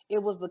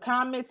 It was the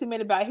comments he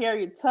made about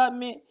Harriet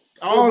Tubman.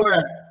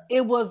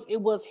 It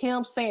was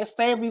him saying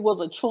slavery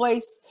was a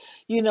choice.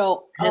 Him in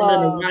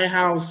the White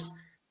House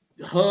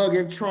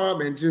hugging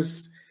Trump and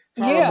just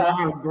talking about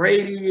how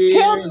great he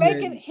is.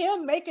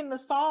 Him making the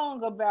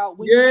song about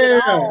when you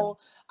get on,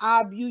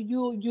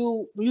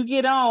 you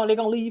get on, they're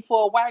gonna leave you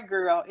for a white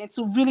girl, and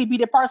to really be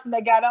the person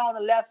that got on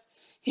and left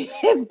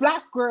his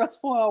black girls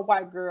for a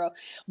white girl,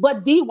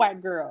 but the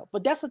white girl.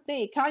 But that's the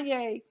thing,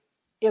 Kanye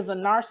is a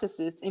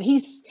narcissist, and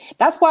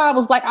that's why I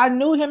was like, I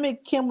knew him and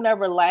Kim would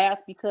never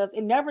last because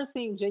it never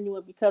seemed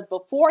genuine. Because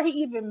before he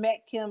even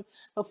met Kim,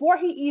 before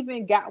he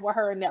even got with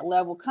her in that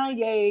level,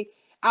 Kanye,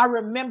 I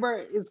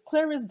remember as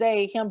clear as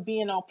day him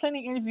being on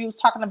plenty of interviews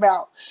talking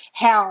about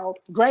how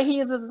great he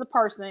is as a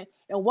person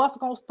and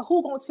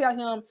who gonna tell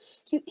him.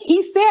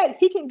 He said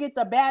he can get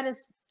the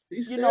baddest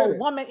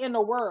woman in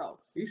the world.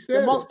 He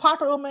said the most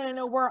popular woman in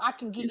the world. I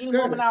can get any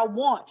woman I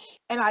want,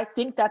 and I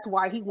think that's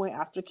why he went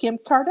after Kim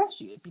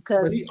Kardashian.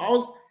 Because he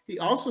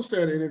also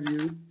said in an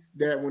interview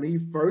that when he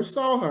first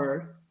saw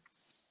her,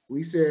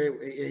 we said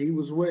he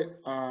was with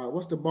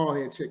what's the bald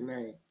head chick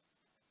name?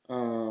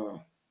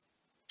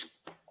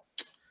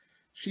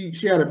 She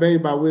had a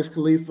baby by Wiz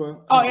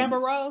Khalifa. Amber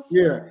Rose.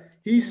 Yeah,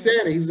 he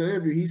said it. He was in an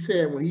interview. He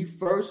said when he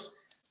first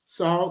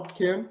saw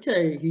Kim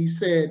K, he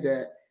said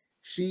that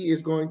she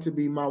is going to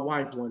be my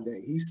wife one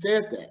day. He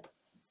said that.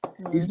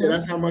 He said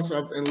that's how much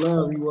in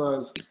love he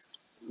was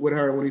with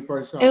her when he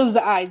first saw her. It was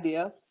the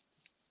idea.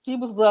 He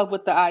was in love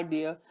with the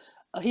idea.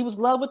 He was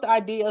in love with the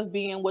idea of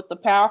being with the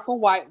powerful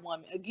white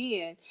woman.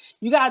 Again,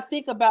 you got to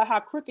think about how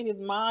crooked his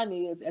mind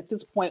is at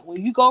this point.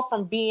 When you go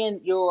from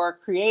being your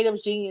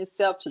creative genius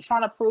self to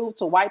trying to prove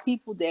to white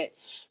people that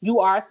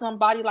you are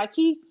somebody, like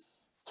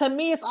to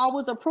me, it's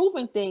always a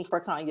proving thing for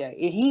Kanye.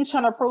 If he's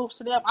trying to prove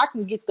to them, I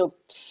can get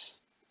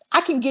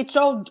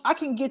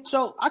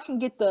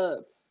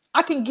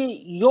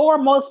your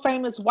most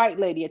famous white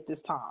lady at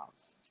this time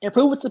and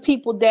prove it to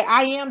people that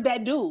I am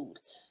that dude.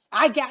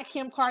 I got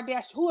Kim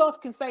Kardashian. Who else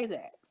can say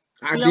that?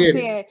 You know what I'm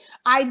saying?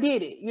 I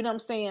did it. You know what I'm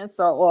saying?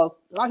 So, well,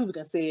 a lot of people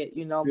can say it,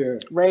 you know,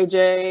 Ray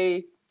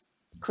J,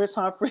 Chris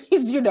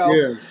Humphries, you know,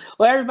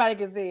 well, everybody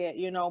can say it,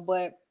 you know,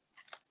 but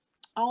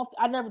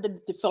I never did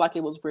feel like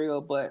it was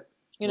real, but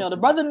you know, the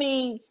brother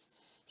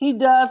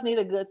does need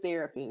a good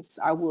therapist.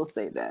 I will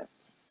say that.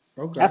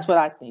 Okay. That's what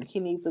I think. He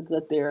needs a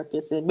good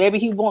therapist, and maybe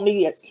he won't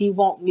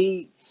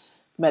need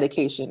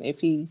medication if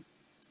he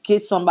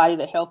gets somebody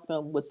to help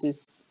him with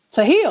this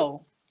to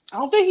heal. I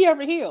don't think he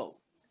ever healed.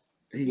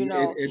 You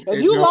know,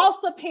 if you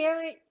lost a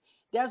parent,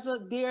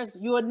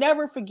 you'll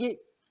never forget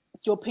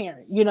your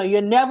parent. You know,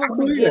 you'll never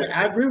forget.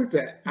 I agree with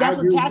that. That's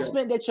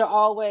attachment that you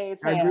always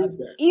have. I agree with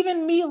that.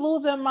 Even me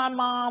losing my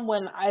mom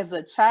when as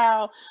a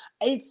child,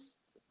 it's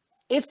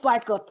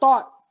like a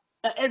thought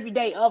every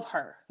day of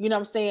her. You know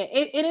what I'm saying?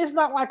 It is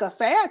not like a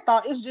sad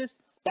thought. It's just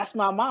that's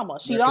my mama.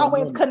 She's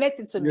always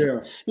connected to me.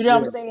 You know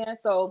what I'm saying?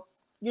 So.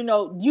 You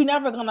know, you're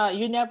never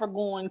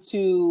going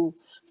to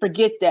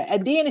forget that.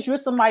 And then if you're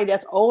somebody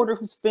that's older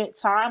who spent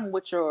time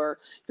with your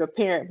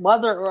parent,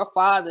 mother or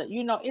father,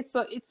 you know, it's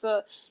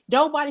a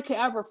nobody can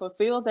ever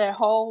fulfill that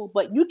hole,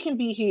 but you can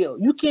be healed.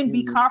 You can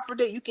be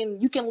comforted. You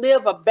can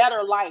live a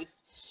better life,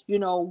 you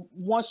know,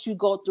 once you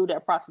go through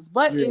that process.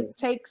 But it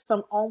takes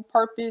some on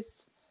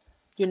purpose,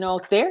 you know,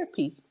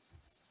 therapy.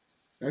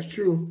 That's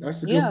true.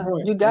 That's a good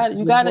point. You gotta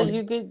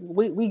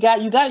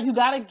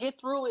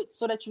get through it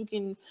so that you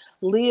can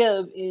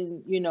live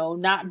and, you know,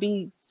 not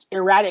be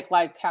erratic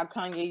like how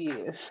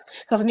Kanye is.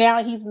 Because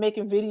now he's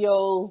making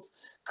videos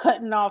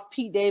cutting off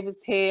Pete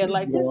David's head.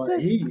 Like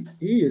he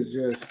is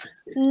just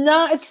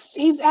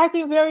he's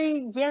acting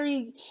very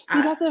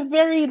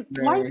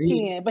light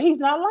skinned, but he's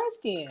not light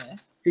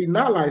skinned. He's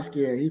not light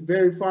skinned. He's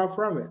very far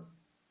from it.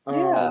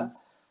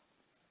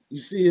 You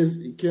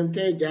see, Kim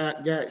K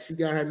she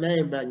got her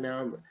name back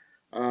now,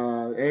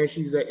 and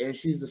she's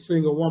a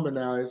single woman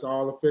now. It's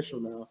all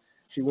official now.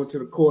 She went to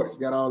the courts,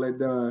 got all that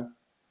done.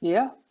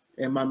 Yeah.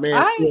 And my man,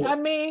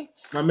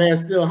 my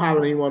man's still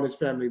hollering he wants his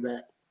family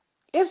back.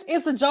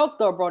 It's a joke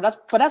though, bro. That's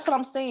what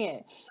I'm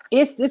saying.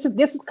 This is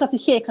because he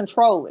can't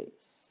control it.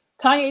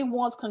 Kanye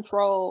wants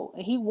control,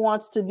 and he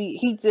wants to be.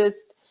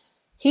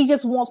 He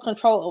just wants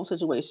control over the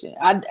situation.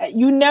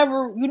 You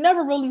never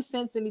really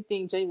sense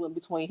anything genuine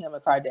between him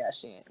and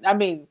Kardashian. I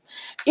mean,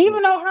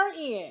 even on her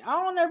end,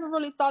 I don't ever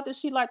really thought that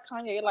she liked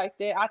Kanye like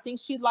that. I think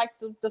she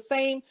liked the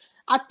same.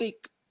 I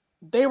think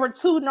they were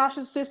two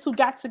narcissists who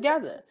got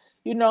together.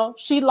 You know,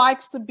 she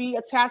likes to be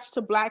attached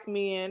to black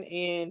men,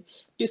 and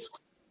this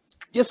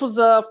was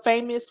a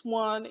famous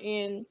one.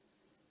 And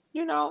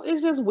you know,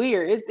 it's just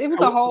weird. It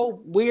was a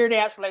whole weird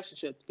ass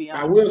relationship, to be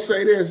honest. I will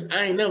say this: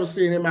 I ain't never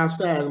seen him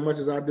outside as much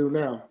as I do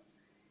now.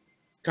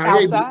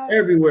 Kanye be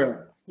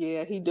everywhere.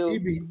 Yeah, he do. He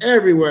be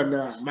everywhere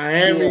now.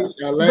 Miami,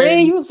 LA. But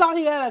then you saw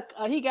he got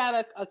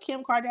a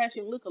Kim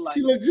Kardashian lookalike.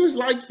 She looked just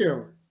like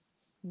him.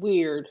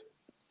 Weird.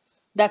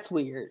 That's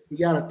weird. He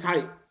got a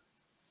type.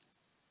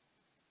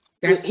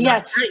 He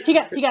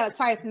got a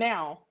type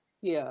now.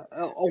 Yeah,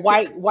 a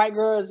white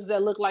girls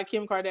that look like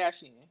Kim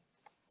Kardashian.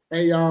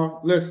 Hey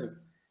y'all, listen.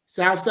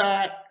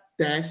 Southside,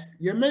 that's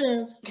your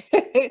man's.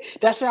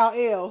 That's y'all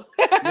L.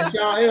 That's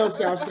y'all L,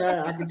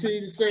 Southside. I continue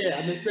to say it.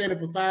 I've been saying it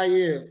for 5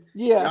 years.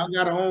 Yeah. Y'all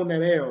gotta own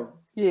that L.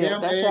 Yeah,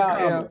 that's y'all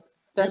L.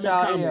 That's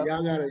y'all L.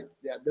 Y'all gotta,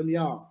 them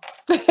y'all.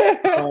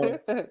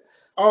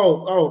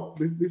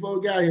 Before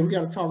we got here, we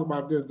gotta talk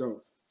about this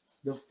though.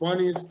 The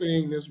funniest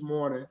thing this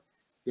morning,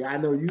 I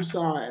know you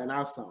saw it and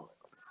I saw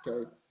it.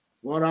 Okay.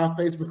 One of our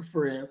Facebook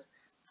friends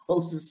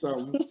posted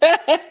something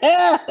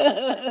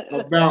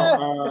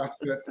about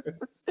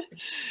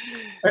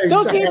hey,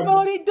 Dookie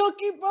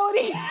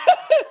Booty.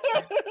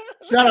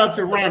 Shout out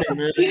to Ronnie,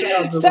 man.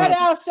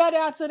 Shout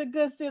out to the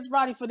good sis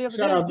Ronnie for this.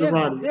 Shout out to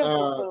Ronnie. This is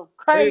some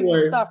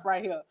crazy stuff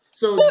right here.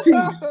 So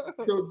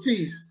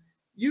Tease,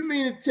 you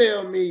mean to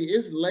tell me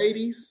it's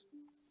ladies?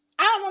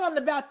 I don't know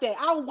nothing about that.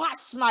 I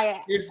watch my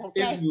ass.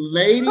 It's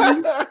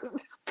ladies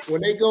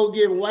when they go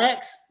get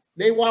waxed,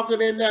 they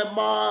walking in that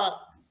mob.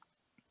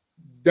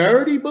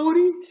 Dirty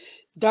booty?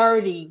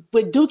 Dirty,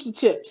 but dookie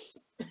chips.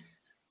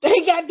 They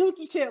got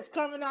dookie chips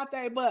coming out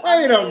there, but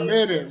wait a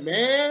minute,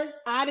 man.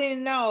 I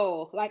didn't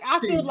know. Like, I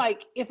feel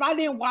like if I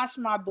didn't wash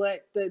my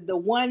butt, the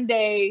one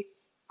day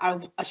I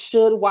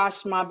should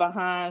wash my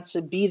behind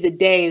should be the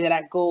day that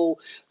I go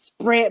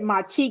spread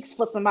my cheeks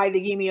for somebody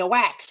to give me a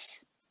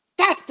wax.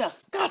 That's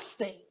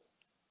disgusting.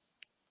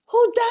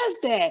 Who does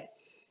that?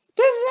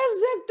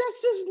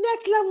 That's just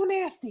next level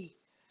nasty.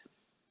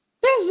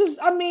 This is,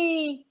 I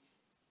mean,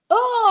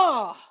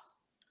 oh,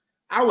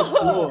 I was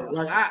floored.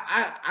 Like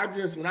I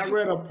just when I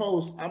read a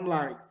post, I'm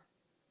like,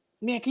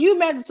 man, can you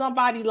imagine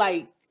somebody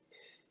like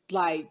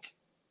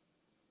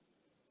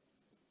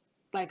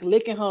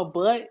licking her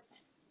butt?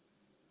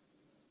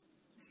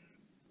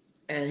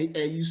 And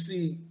you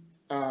see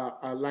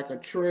like a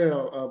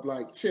trail of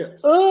like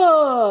chips.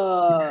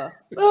 Ugh.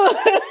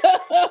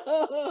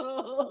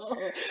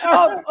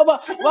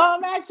 Well,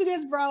 I'm asking you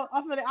this, bro.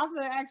 I'm gonna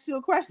ask you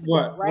a question.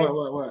 What? Right?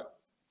 What?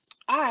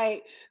 All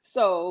right.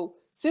 So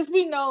since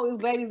we know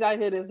there's ladies out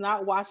here that's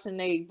not washing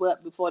their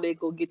butt before they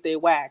go get their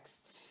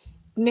wax.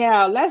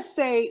 Now, let's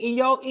say in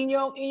your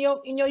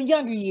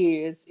younger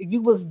years, if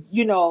you was,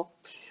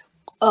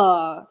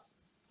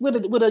 with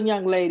a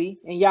young lady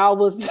and y'all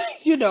was,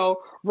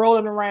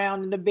 rolling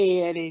around in the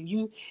bed and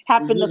you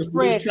happen to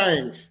spread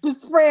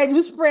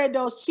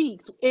those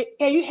cheeks.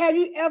 Have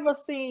you ever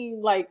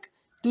seen like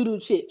doo-doo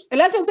chips? And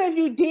let's just say if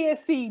you did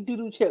see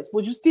doo-doo chips,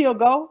 would you still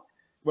go?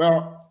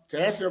 Well,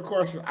 to answer your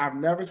question, I've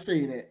never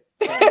seen it.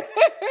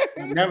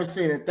 I've never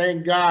seen it.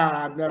 Thank God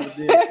I've never did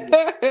see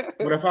it.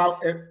 But if I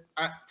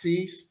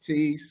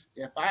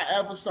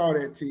ever saw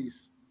that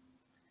Tease,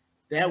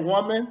 that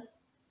woman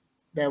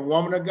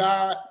of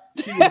God,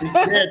 she would be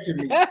dead to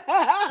me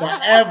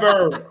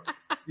forever.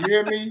 You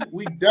hear me?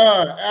 We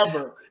done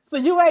ever. So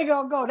you ain't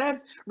gonna go.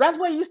 That's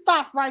where you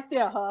stop right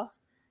there, huh?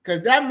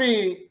 Because that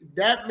mean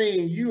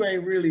you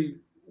ain't really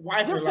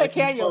wiping. You take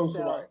care of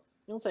yourself.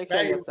 You take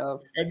care of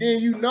yourself. And then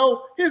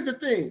here's the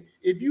thing: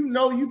 if you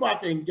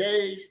about to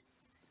engage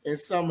in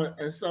some of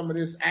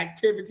this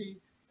activity,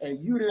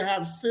 and you didn't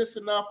have sense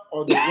enough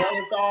or the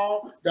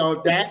wherewithal, the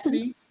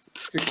audacity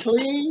to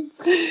clean,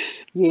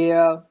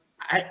 yeah.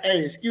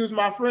 Hey, excuse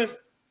my French,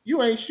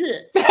 you ain't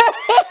shit.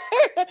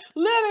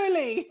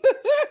 Literally.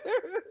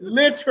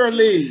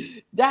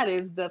 That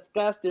is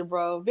disgusting,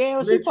 bro. Man,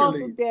 when she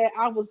posted that,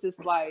 I was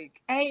just like,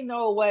 ain't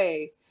no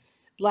way.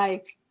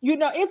 Like,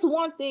 it's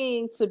one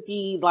thing to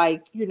be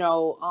like,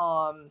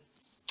 to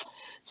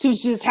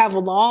just have a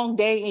long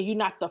day and you're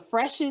not the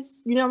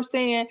freshest, you know what I'm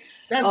saying?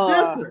 That's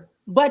different.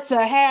 But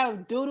to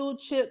have doodle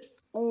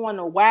chips on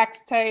a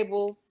wax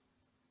table,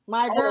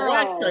 my girl.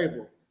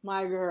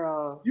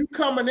 You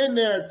coming in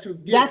there to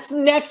get that's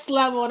next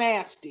level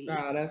nasty.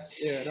 Nah, that's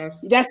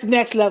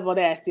next level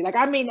nasty. Like,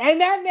 I mean,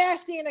 and that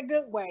nasty in a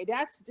good way.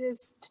 That's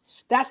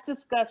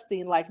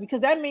disgusting. Like,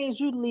 because that means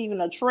you leaving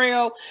a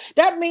trail.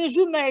 That means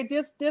you made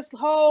this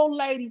whole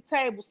lady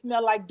table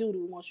smell like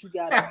doo-doo once you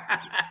got it.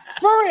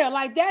 For real.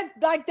 Like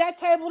that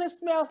table that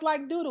smells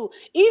like doo-doo.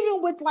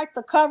 Even with like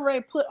the cover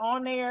they put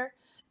on there.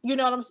 You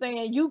know what I'm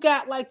saying? You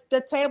got like the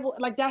table,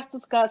 like that's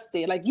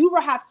disgusting. Like you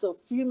will have to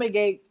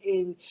fumigate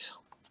and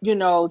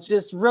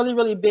just really,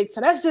 really big. So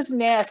that's just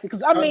nasty.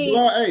 Because her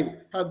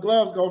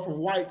gloves go from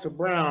white to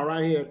brown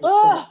right here.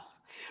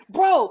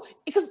 Bro.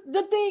 Because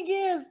the thing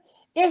is,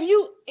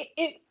 even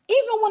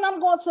when I'm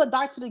going to a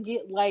doctor to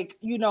get like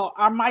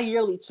my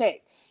yearly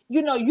check,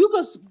 you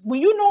could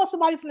when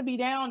somebody's gonna be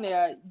down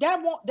there,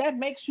 that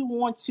makes you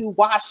want to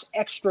wash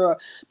extra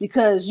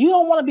because you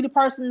don't want to be the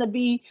person to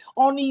be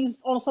on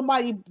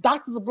somebody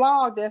doctor's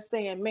blog that's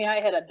saying, man,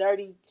 I had a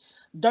dirty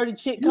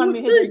chick come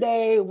in here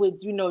today with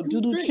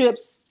doo-doo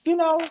chips.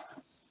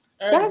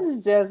 That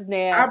is just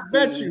nasty. I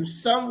bet you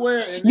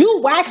somewhere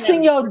you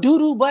waxing your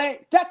doo-doo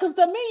butt. Because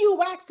to me, you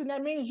waxing,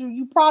 that means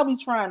you probably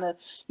trying to,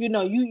 you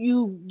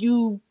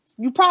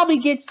probably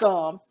get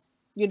some.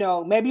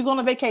 Maybe you're going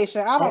on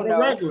vacation. I don't know.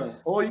 Regular,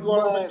 or you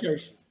going on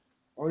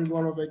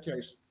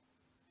vacation.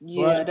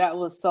 Yeah, but that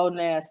was so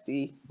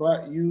nasty.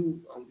 But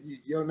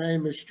your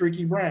name is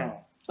Streaky Brown.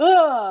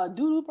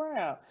 Doo-doo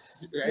Brown.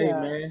 Hey, yeah.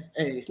 Man.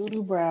 Hey.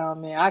 Doo-doo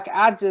Brown, man. I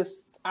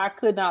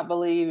could not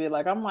believe it.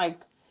 Like, I'm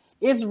like,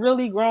 it's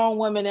really grown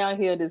women out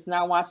here that's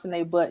not washing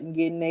their butt and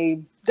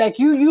getting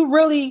you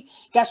really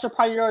got your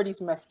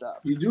priorities messed up.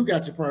 You do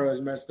got your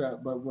priorities messed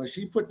up. But when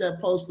she put that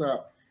post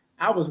up,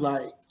 I was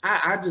like,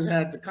 I just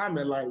had to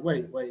comment like,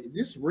 wait, is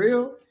this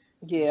real?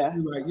 Yeah. She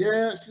was like,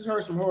 yeah, she's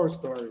heard some horror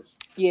stories.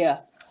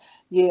 Yeah.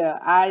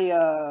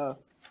 I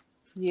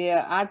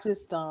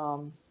just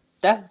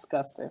that's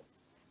disgusting.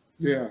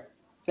 Yeah.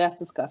 That's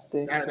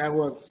disgusting. That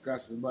was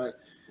disgusting, but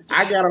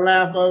I got a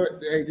laugh of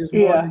it. Hey, just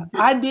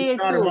I did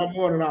started too. my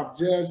morning off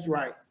just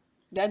right.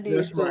 That did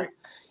just too. Right.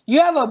 You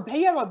ever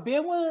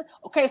been with?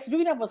 Okay, so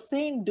you never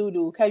seen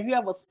doo-doo. Okay, you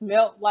ever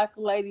smelled like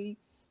a lady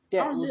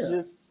that was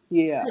just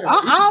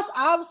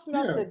I've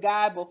smelled the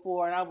guy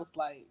before, and I was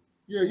like,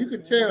 yeah, you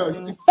could tell.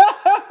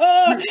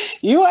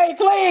 You ain't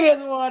clean this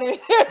morning.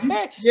 You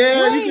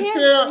can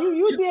tell.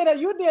 You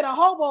did a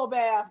hobo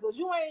bath, but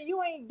you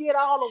ain't did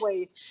all the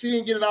way. She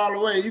didn't get it all the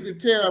way. You could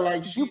tell,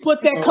 like you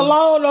put that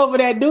cologne over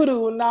that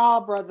doo-doo. Nah,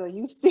 brother,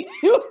 you still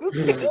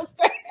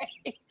stay.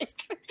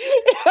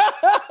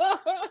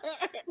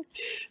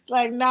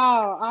 Like,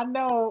 no, I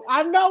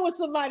know when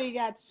somebody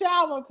got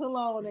shower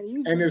cologne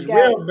and it's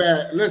real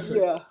bad.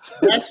 Listen,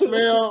 that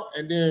smell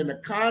and then the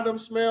condom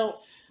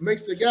smell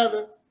mixed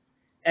together.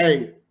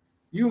 Hey,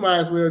 you might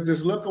as well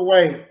just look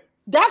away.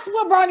 That's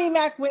what Bernie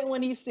Mac went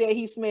when he said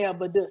he smelled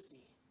Badussy.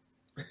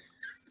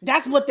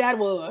 That's what that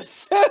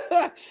was.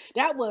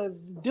 That was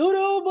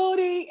doodle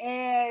booty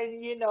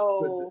and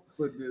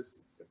put this.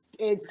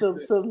 And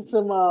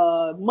some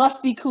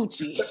musty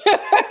coochie.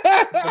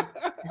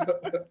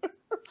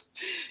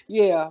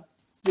 Yeah.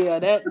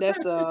 That's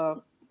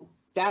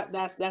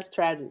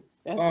tragic.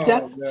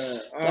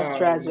 That's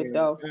tragic man.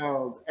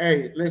 though.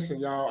 Hey, listen,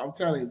 y'all. I'm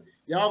telling you,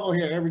 y'all gonna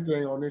hear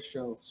everything on this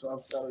show. So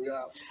I'm telling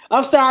y'all.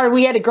 I'm sorry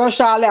we had to gross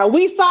y'all out.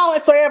 We saw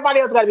it, so everybody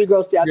else got to be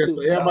grossed out too.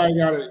 So everybody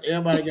got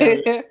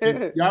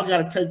it. Y'all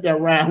got to take that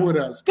ride with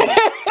us.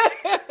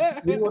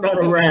 We went on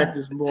a ride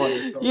this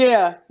morning. So.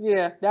 Yeah,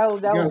 that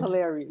was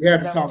hilarious. We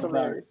had to talk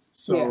about it.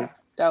 So yeah,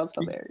 that was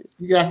hilarious.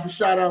 You got some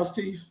shout outs,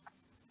 Tease?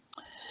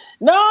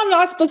 No,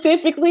 not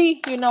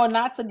specifically.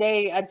 Not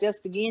today. I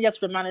just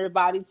remind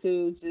everybody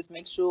to just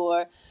make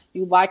sure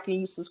you like and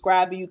you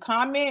subscribe and you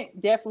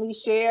comment. Definitely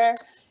share.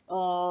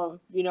 Share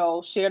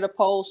the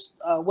post,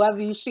 whether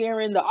you're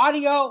sharing the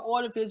audio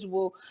or the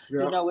visual.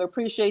 Yeah. We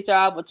appreciate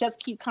y'all, but just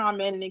keep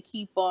commenting and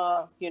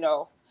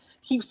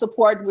keep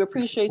supporting. We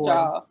appreciate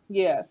y'all.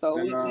 Yeah. So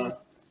and,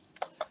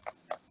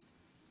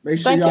 make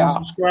sure y'all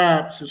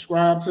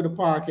subscribe to the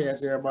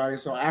podcast, everybody.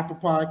 So Apple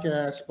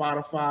Podcasts,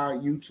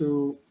 Spotify,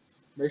 YouTube.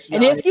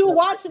 And if you're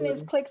watching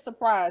this, click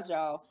subscribe,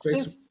 y'all.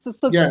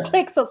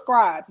 Click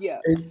subscribe. Yeah.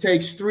 It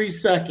takes 3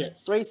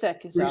 seconds. 3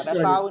 seconds, y'all. That's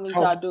all we need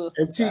y'all to do is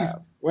subscribe.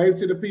 And wave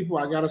to the people.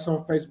 I got us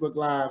on Facebook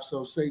Live,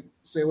 so say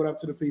what up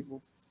to the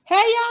people. Hey,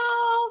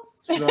 y'all.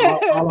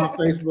 All our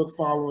Facebook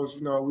followers,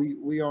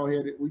 we on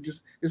here.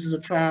 This is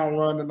a trial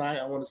run tonight.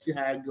 I want to see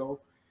how it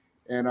go.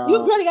 And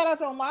you really got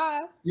us on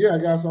live? Yeah, I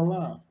got us on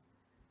live.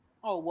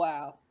 Oh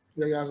wow.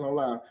 Yeah, I got us on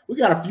live. We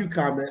got a few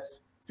comments.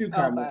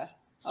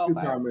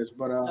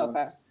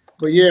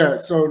 But yeah,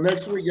 so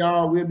next week,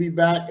 y'all, we'll be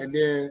back, and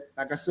then,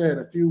 like I said,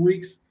 a few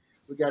weeks,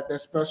 we got that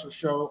special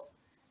show.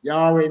 Y'all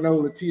already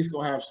know Latice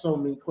gonna have so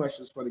many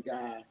questions for the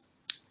guys.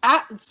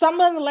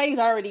 Some of the ladies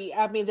already,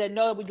 that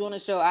know that we're doing a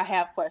show. I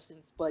have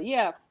questions, but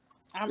yeah,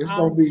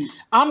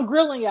 I'm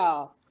grilling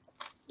y'all.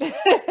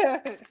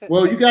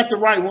 Well, you got the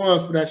right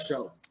ones for that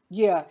show.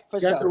 Yeah, for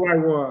sure. Got the right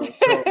ones.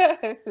 So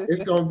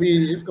it's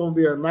gonna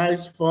be a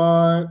nice,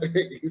 fun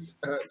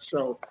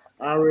show.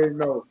 I already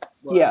know.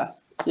 But,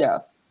 yeah.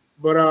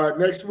 But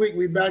next week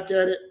we back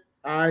at it.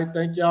 All right,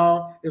 thank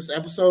y'all. It's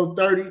episode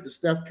 30, the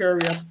Steph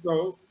Curry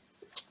episode.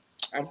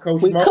 I'm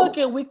Coach Mo.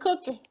 We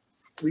cooking.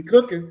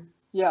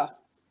 Yeah.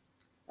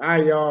 All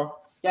right, y'all.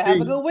 Yeah, have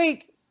a good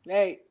week.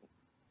 Hey.